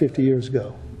 150 years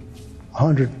ago.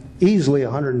 Easily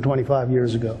 125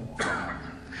 years ago.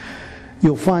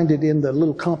 You'll find it in the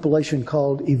little compilation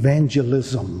called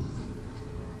Evangelism.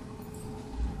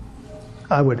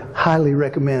 I would highly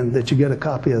recommend that you get a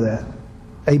copy of that.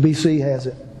 ABC has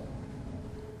it.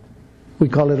 We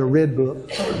call it a red book.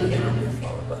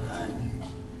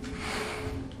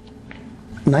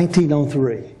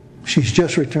 1903. She's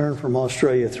just returned from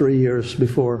Australia 3 years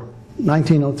before.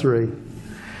 1903.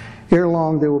 Ere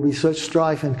long there will be such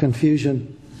strife and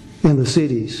confusion in the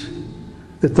cities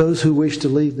that those who wish to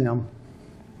leave them,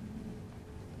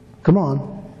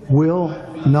 will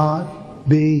not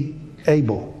be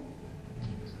able.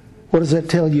 What does that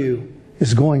tell you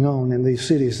is going on in these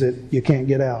cities that you can't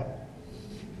get out?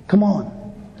 Come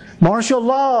on. Martial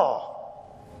law.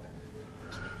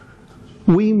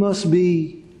 We must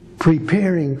be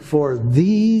preparing for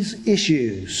these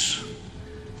issues.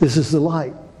 This is the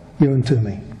light given to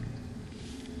me.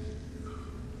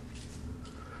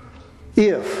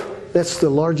 If, that's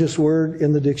the largest word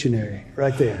in the dictionary,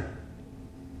 right there.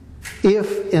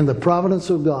 If, in the providence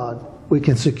of God, we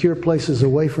can secure places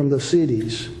away from the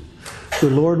cities, the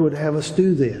Lord would have us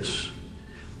do this.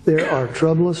 There are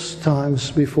troublous times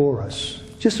before us.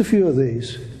 Just a few of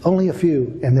these, only a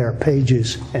few, and there are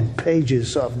pages and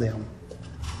pages of them.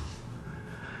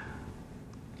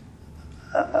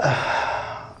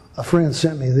 A friend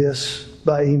sent me this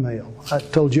by email. I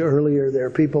told you earlier there are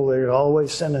people that are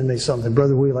always sending me something.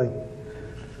 Brother Wheeling,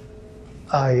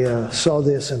 I saw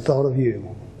this and thought of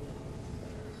you.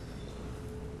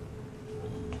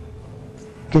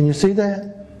 Can you see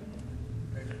that?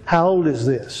 How old is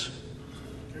this?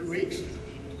 2 weeks.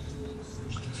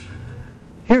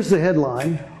 Here's the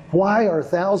headline. Why are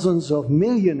thousands of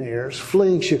millionaires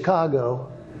fleeing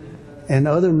Chicago and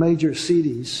other major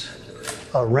cities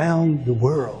around the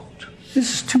world?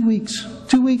 This is 2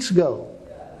 weeks ago.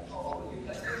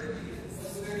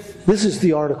 This is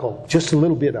the article, just a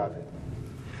little bit of it.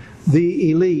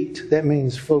 The elite, that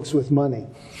means folks with money.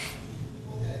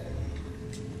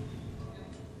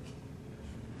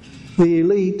 The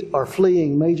elite are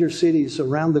fleeing major cities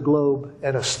around the globe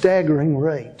at a staggering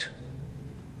rate.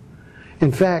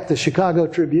 In fact, the Chicago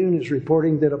Tribune is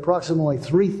reporting that approximately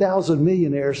 3,000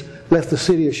 millionaires left the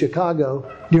city of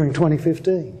Chicago during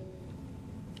 2015.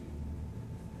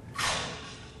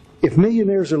 If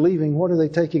millionaires are leaving, what are they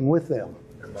taking with them?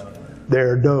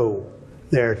 Their dough,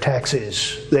 their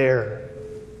taxes, their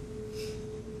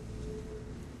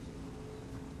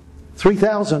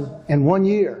 3,000 in 1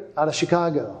 year out of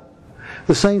Chicago.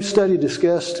 The same study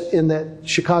discussed in that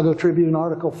Chicago Tribune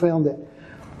article found that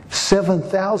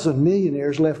 7,000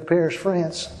 millionaires left Paris,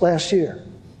 France last year.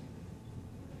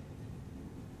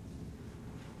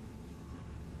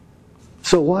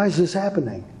 So why is this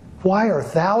happening? Why are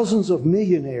thousands of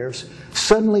millionaires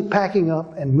suddenly packing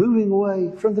up and moving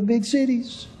away from the big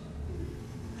cities?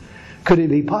 Could it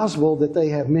be possible that they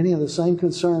have many of the same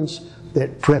concerns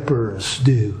that preppers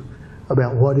do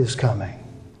about what is coming?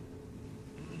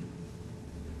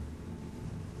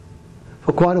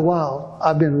 For quite a while,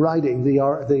 I've been writing, the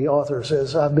author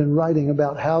says, I've been writing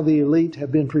about how the elite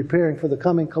have been preparing for the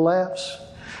coming collapse,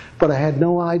 but I had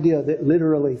no idea that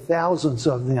literally thousands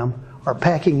of them are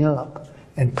packing up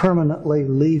and permanently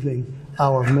leaving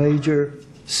our major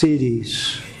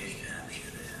cities.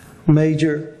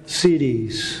 Major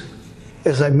cities.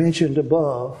 As I mentioned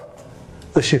above,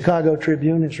 the Chicago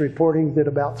Tribune is reporting that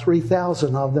about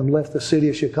 3,000 of them left the city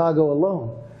of Chicago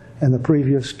alone in the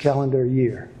previous calendar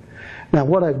year. Now,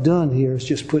 what I've done here is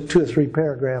just put 2 or 3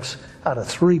 paragraphs out of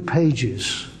 3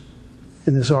 pages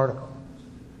in this article.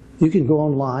 You can go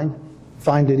online,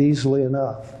 find it easily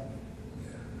enough.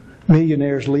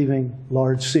 Millionaires leaving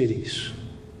large cities.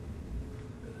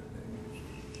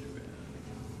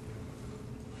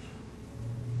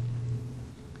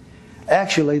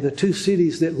 Actually, the 2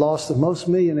 cities that lost the most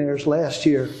millionaires last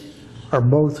year are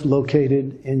both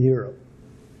located in Europe.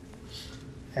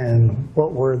 And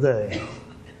what were they?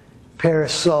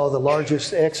 Paris saw the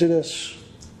largest exodus.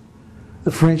 The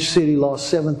French city lost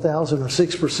 7,000 or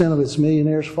 6% of its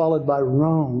millionaires, followed by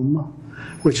Rome,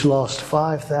 which lost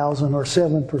 5,000 or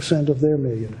 7% of their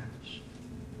millionaires.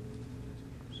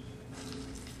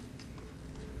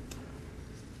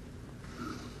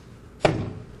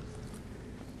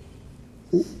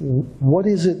 What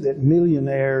is it that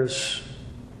millionaires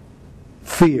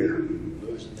fear?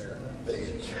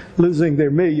 Losing their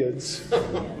millions.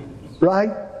 Right?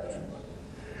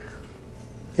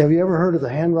 Have you ever heard of the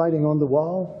handwriting on the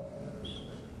wall?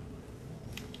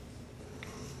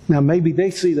 Now, maybe they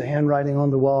see the handwriting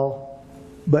on the wall,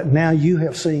 but now you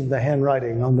have seen the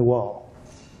handwriting on the wall.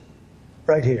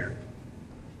 Right here.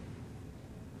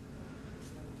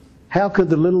 How could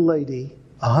the little lady,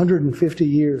 150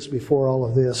 years before all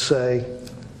of this, say,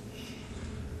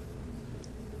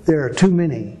 there are too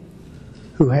many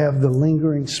who have the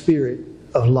lingering spirit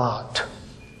of Lot?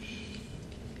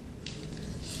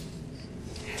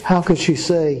 How could she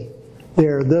say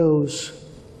there are those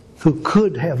who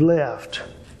could have left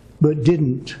but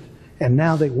didn't, and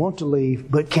now they want to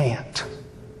leave but can't?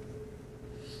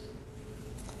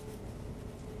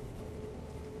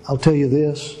 I'll tell you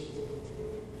this.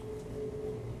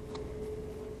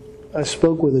 I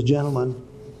spoke with a gentleman,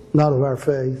 not of our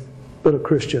faith, but a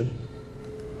Christian.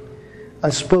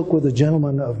 I spoke with a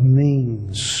gentleman of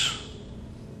means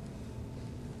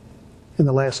in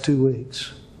the last 2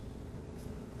 weeks.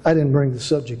 I didn't bring the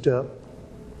subject up.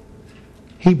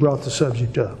 He brought the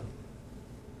subject up.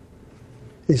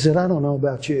 He said, I don't know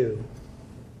about you,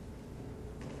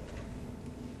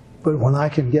 but when I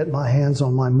can get my hands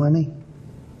on my money,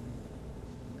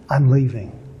 I'm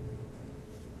leaving.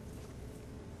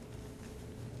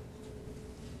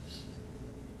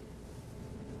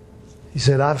 He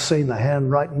said, I've seen the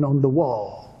handwriting on the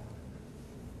wall.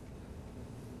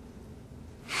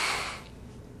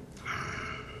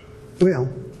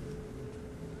 Well,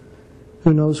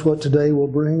 who knows what today will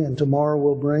bring and tomorrow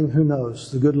will bring? Who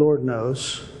knows? The good Lord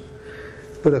knows.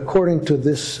 But according to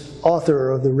this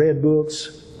author of the Red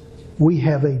Books, we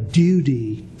have a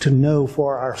duty to know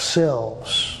for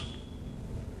ourselves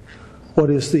what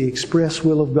is the express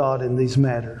will of God in these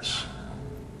matters.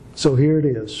 So here it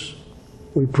is.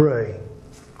 We pray.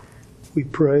 We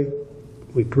pray.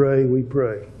 We pray. We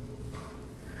pray.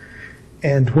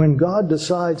 And when God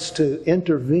decides to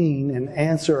intervene and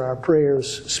answer our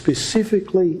prayers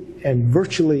specifically and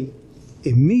virtually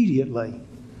immediately,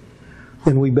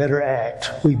 then we better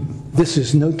act. This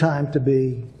is no time to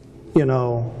be,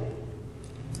 Now,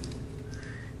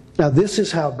 this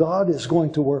is how God is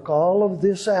going to work all of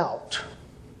this out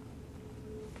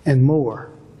and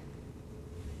more.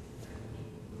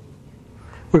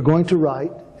 We're going to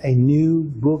write a new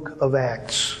book of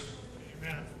Acts.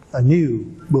 A new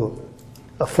book.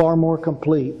 A far more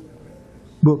complete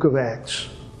book of Acts.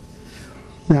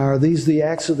 Now, are these the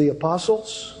Acts of the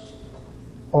Apostles?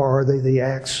 Or are they the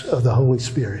Acts of the Holy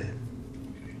Spirit?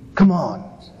 Come on.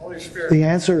 Holy Spirit. The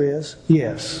answer is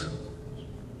yes.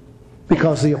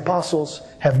 Because the apostles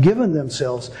have given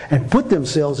themselves and put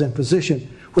themselves in position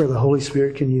where the Holy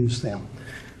Spirit can use them.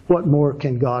 What more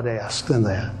can God ask than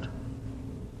that?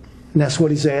 And that's what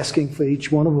He's asking for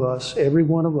each one of us, every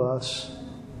one of us.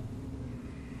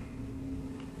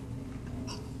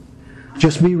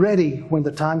 Just be ready when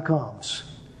the time comes,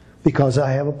 because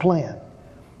I have a plan.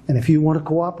 And if you want to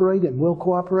cooperate and will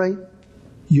cooperate,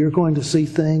 you're going to see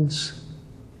things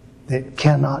that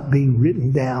cannot be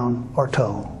written down or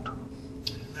told.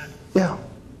 Yeah,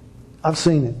 I've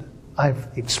seen it. I've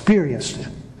experienced it.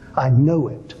 I know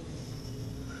it.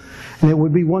 And it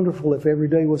would be wonderful if every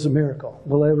day was a miracle.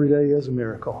 Well, every day is a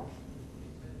miracle.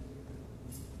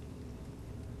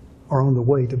 Or on the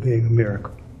way to being a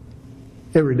miracle.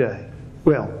 Every day.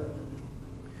 Well,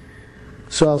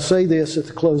 so I'll say this at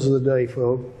the close of the day,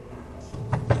 folks.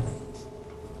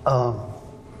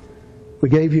 We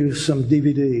gave you some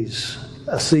DVDs,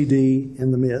 a CD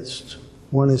in the midst.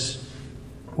 One is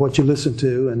what you listen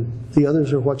to, and the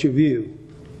others are what you view.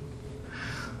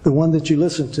 The one that you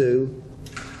listen to,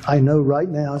 I know right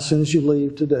now, as soon as you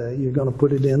leave today, you're going to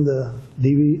put it in the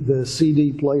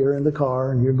CD player in the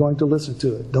car, and you're going to listen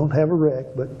to it. Don't have a wreck,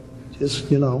 but just,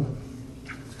 you're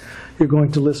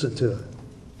going to listen to it.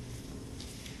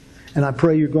 And I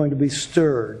pray you're going to be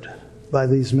stirred by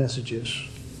these messages.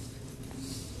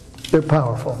 They're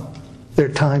powerful. They're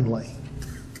timely.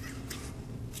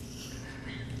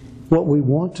 What we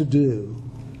want to do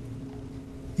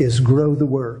is grow the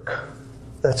work.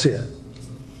 That's it.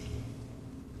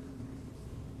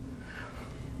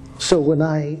 So when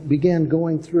I began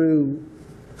going through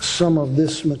some of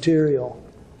this material,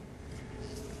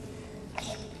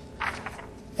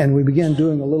 and we began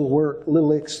doing a little work, a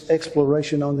little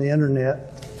exploration on the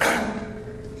internet,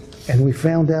 and we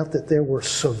found out that there were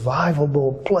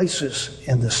survivable places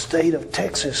in the state of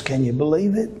Texas. Can you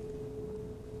believe it?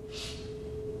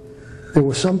 There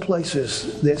were some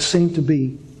places that seemed to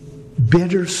be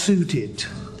better suited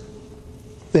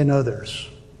than others.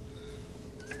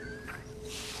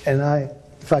 And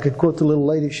if I could quote the little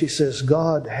lady, she says,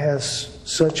 God has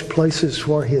such places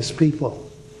for His people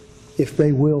if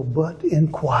they will but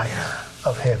inquire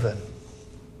of heaven.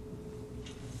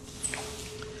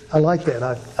 I like that.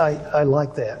 I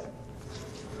like that.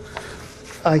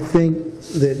 I think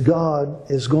that God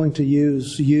is going to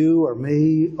use you or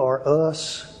me or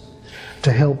us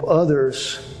to help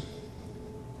others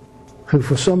who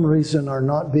for some reason are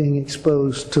not being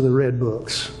exposed to the Red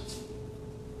Books.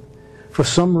 For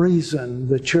some reason,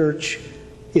 the church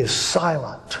is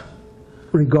silent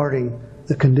regarding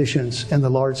the conditions in the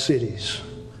large cities.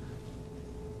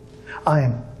 I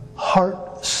am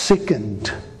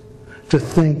heart-sickened to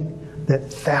think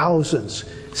that thousands,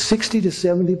 60 to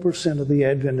 70% of the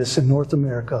Adventists in North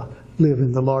America live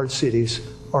in the large cities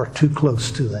or too close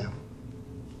to them.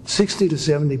 60 to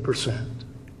 70%.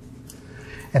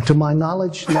 And to my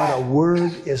knowledge, not a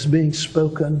word is being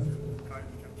spoken.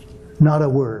 Not a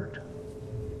word.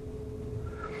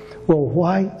 Well,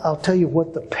 why? I'll tell you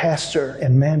what the pastor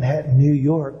in Manhattan, New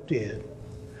York did.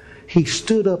 He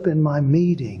stood up in my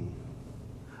meeting,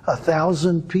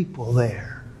 1,000 people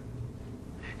there.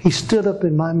 He stood up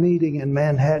in my meeting in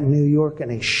Manhattan, New York,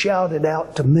 and he shouted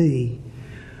out to me,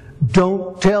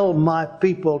 "Don't tell my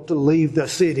people to leave the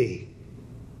city."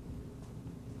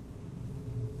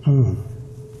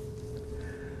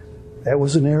 That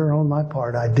was an error on my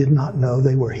part. I did not know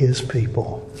they were his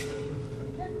people.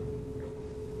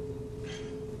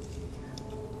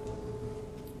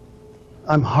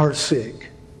 I'm heartsick.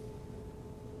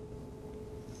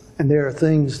 And there are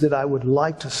things that I would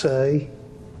like to say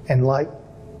and like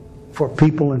for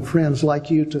people and friends like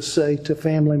you to say to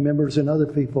family members and other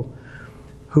people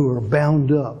who are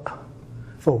bound up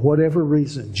for whatever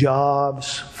reason,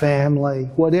 jobs, family,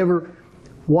 whatever.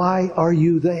 Why are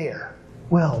you there?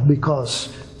 Well,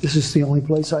 because this is the only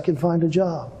place I can find a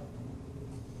job.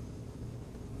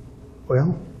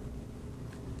 Well,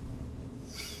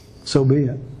 so be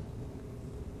it.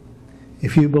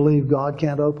 If you believe God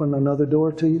can't open another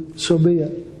door to you, so be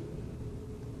it.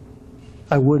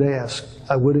 I would ask,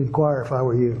 I would inquire if I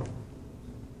were you.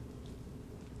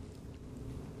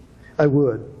 I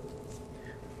would.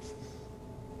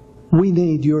 We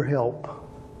need your help.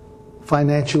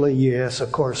 Financially, yes,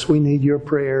 of course. We need your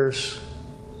prayers,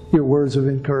 your words of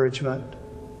encouragement.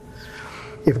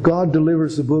 If God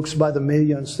delivers the books by the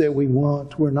millions that we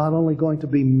want, we're not only going to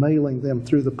be mailing them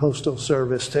through the postal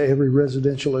service to every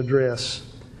residential address.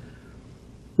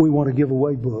 We want to give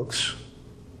away books.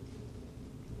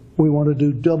 We want to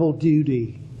do double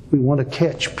duty. We want to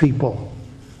catch people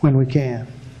when we can.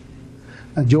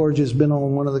 Now, George has been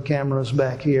on one of the cameras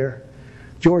back here.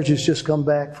 George has just come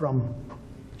back from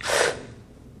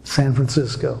San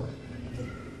Francisco.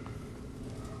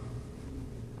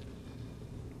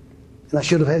 And I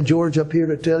should have had George up here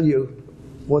to tell you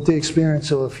what the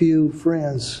experience of a few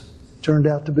friends turned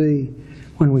out to be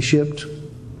when we shipped.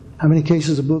 How many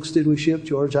cases of books did we ship,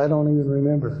 George? I don't even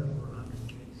remember.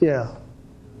 Yeah.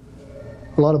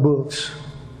 A lot of books.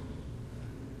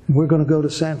 We're going to go to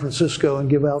San Francisco and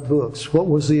give out books. What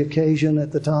was the occasion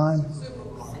at the time?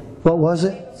 What was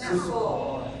it?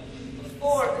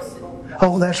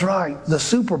 Oh, that's right. The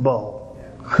Super Bowl.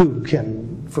 Who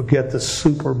can forget the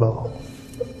Super Bowl?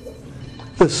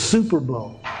 The Super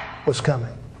Bowl was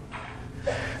coming.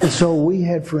 And so we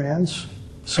had friends,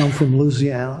 some from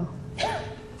Louisiana,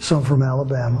 some from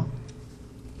Alabama,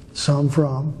 some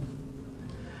from,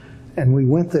 and we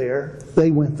went there, they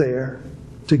went there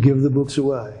to give the books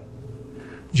away.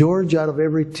 George, out of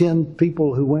every 10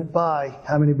 people who went by,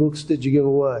 how many books did you give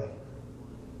away?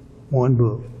 One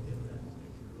book.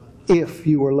 If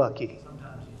you were lucky.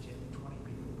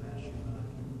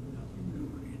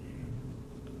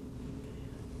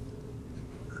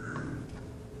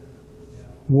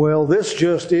 Well, this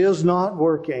just is not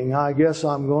working. I guess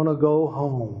I'm going to go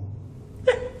home.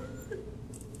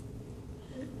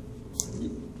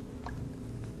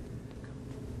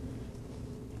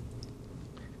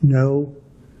 No,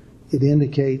 it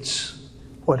indicates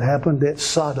what happened at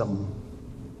Sodom.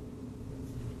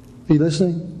 Are you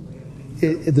listening?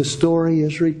 The story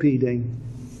is repeating.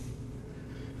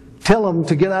 Tell them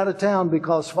to get out of town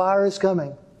because fire is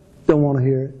coming. Don't want to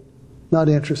hear it. Not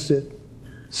interested.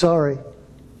 Sorry.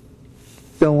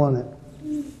 Don't want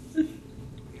it.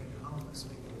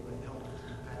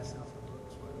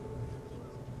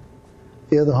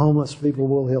 Yeah, the homeless people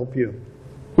will help you.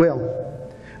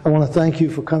 Well, I want to thank you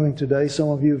for coming today. Some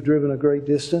of you have driven a great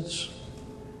distance,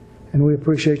 and we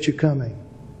appreciate you coming.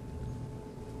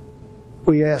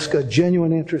 We ask a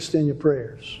genuine interest in your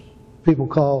prayers. People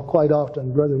call quite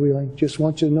often, Brother Wheeling, just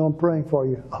want you to know I'm praying for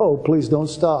you. Oh, please don't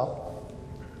stop.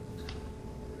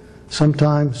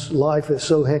 Sometimes life is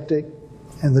so hectic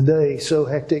and the day so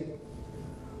hectic,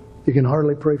 you can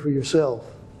hardly pray for yourself.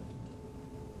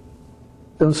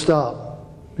 Don't stop,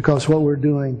 because what we're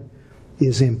doing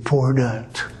is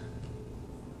important.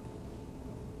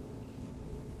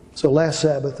 So last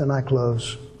Sabbath, and I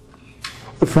close,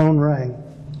 the phone rang.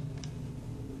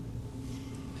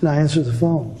 And I answered the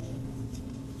phone.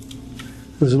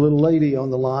 There was a little lady on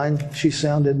the line. She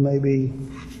sounded maybe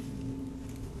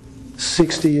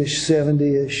 60-ish,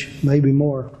 70-ish, maybe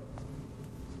more.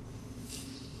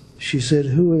 She said,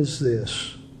 "Who is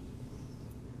this?"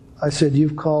 I said,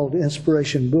 "You've called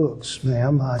Inspiration Books,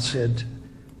 ma'am." I said,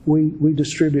 we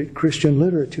distribute Christian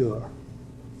literature.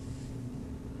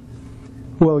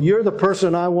 "Well, you're the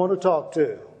person I want to talk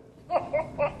to."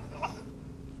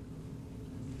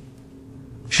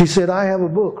 She said, "I have a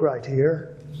book right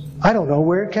here. I don't know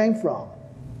where it came from.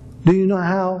 Do you know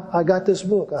how I got this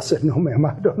book?" I said, "No, ma'am,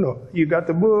 I don't know. You got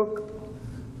the book?"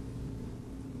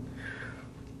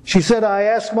 She said, "I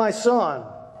asked my son,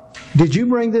 did you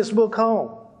bring this book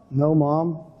home?" "No,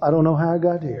 Mom, I don't know how I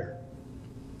got here."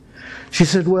 She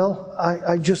said, "Well,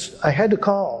 I had to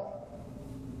call."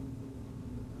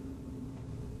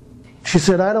 She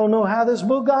said, "I don't know how this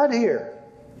book got here,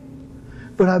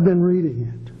 but I've been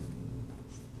reading it.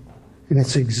 And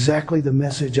it's exactly the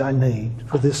message I need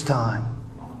for this time.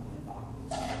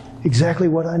 Exactly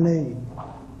what I need."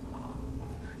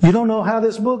 "You don't know how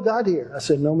this book got here?" I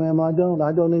said, "No, ma'am, I don't.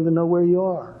 I don't even know where you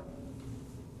are."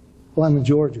 Well, I'm in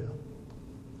Georgia.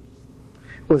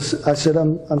 I said,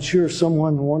 I'm sure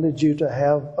someone wanted you to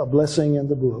have a blessing in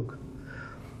the book.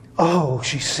 Oh,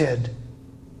 she said,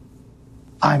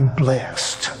 I'm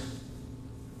blessed.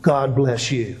 God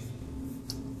bless you.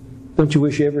 Don't you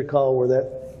wish every call were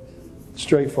that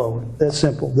straightforward, that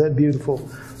simple, that beautiful,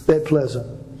 that pleasant?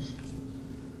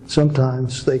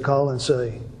 Sometimes they call and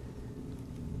say,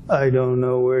 I don't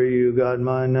know where you got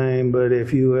my name, but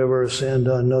if you ever send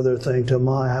another thing to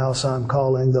my house, I'm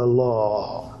calling the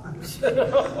law.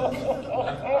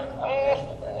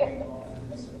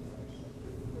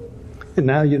 And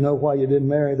now you know why you didn't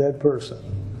marry that person.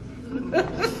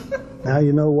 Now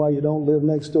you know why you don't live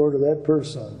next door to that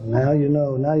person. Now you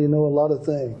know a lot of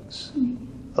things.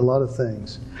 A lot of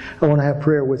things. I want to have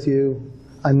prayer with you.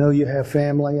 I know you have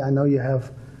family. I know you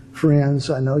have friends.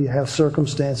 I know you have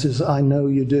circumstances. I know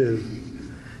you do.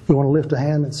 You want to lift a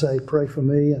hand and say, pray for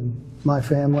me and my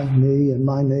family, me and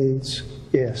my needs?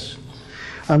 Yes.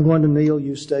 I'm going to kneel.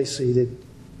 You stay seated.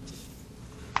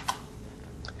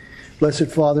 Blessed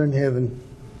Father in heaven,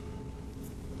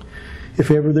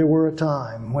 if ever there were a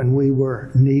time when we were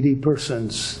needy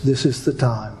persons, this is the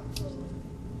time.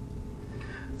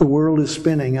 The world is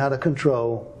spinning out of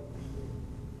control.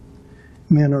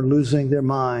 Men are losing their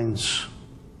minds.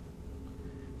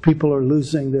 People are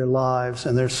losing their lives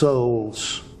and their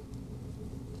souls.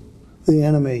 The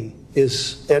enemy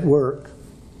is at work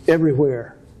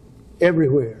everywhere.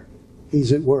 Everywhere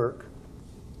he's at work.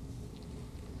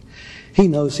 He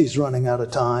knows he's running out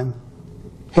of time.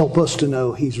 Help us to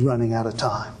know he's running out of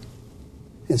time.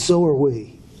 And so are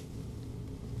we.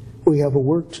 We have a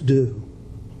work to do.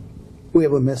 We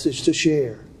have a message to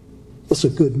share. It's a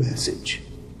good message.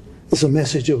 It's a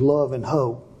message of love and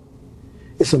hope.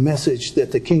 It's a message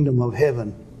that the kingdom of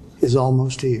heaven is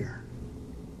almost here.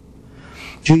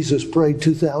 Jesus prayed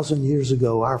 2,000 years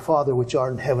ago, Our Father which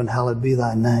art in heaven, hallowed be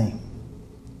thy name.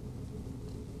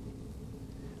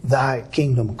 Thy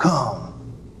kingdom come.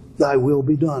 Thy will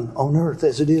be done on earth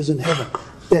as it is in heaven.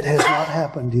 That has not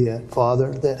happened yet,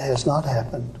 Father. That has not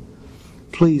happened.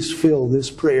 Please fill this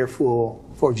prayer full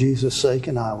for Jesus' sake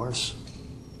and ours.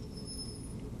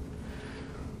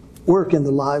 Work in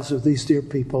the lives of these dear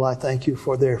people. I thank you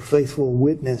for their faithful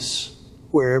witness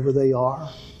wherever they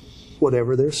are,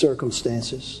 whatever their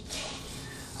circumstances.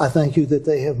 I thank you that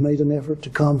they have made an effort to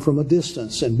come from a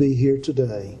distance and be here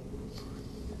today.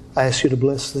 I ask you to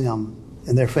bless them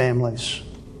and their families.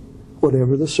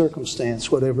 Whatever the circumstance,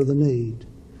 whatever the need,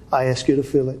 I ask you to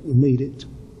fill it and meet it.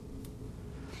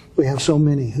 We have so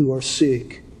many who are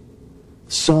sick,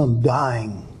 some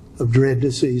dying of dread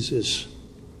diseases,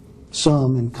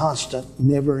 some in constant,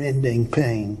 never-ending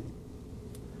pain.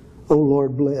 Oh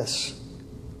Lord, bless.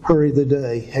 Hurry the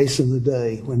day, hasten the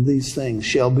day when these things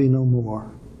shall be no more.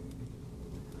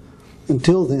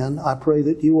 Until then, I pray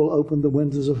that you will open the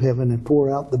windows of heaven and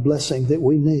pour out the blessing that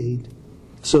we need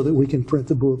so that we can print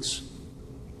the books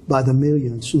by the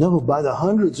millions. No, by the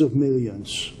hundreds of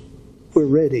millions. We're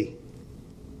ready.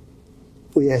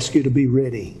 We ask you to be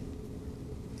ready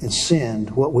and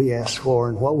send what we ask for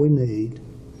and what we need.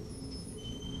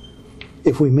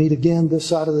 If we meet again this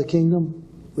side of the kingdom,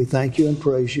 we thank you and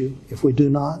praise you. If we do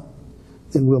not,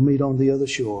 then we'll meet on the other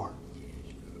shore.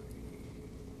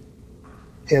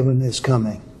 Heaven is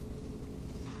coming.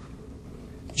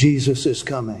 Jesus is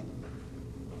coming.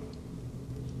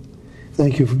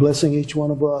 Thank you for blessing each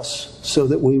one of us so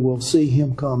that we will see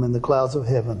him come in the clouds of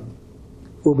heaven.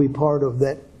 We'll be part of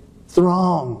that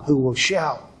throng who will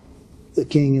shout, the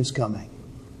King is coming.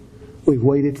 We've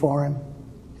waited for him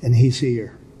and he's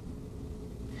here.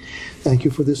 Thank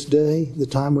you for this day, the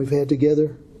time we've had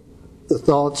together, the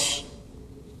thoughts,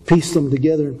 piece them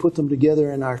together and put them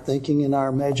together in our thinking, in our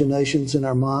imaginations, in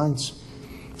our minds,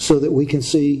 so that we can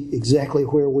see exactly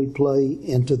where we play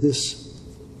into this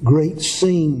great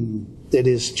scene that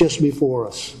is just before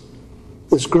us,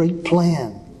 this great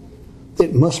plan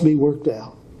that must be worked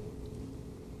out.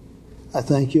 I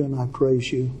thank you and I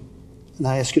praise you, and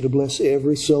I ask you to bless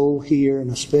every soul here,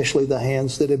 and especially the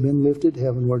hands that have been lifted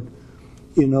heavenward.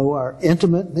 You know our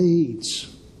intimate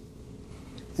needs.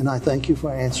 And I thank you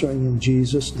for answering in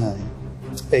Jesus' name.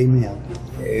 Amen.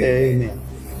 Amen.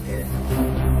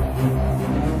 Amen.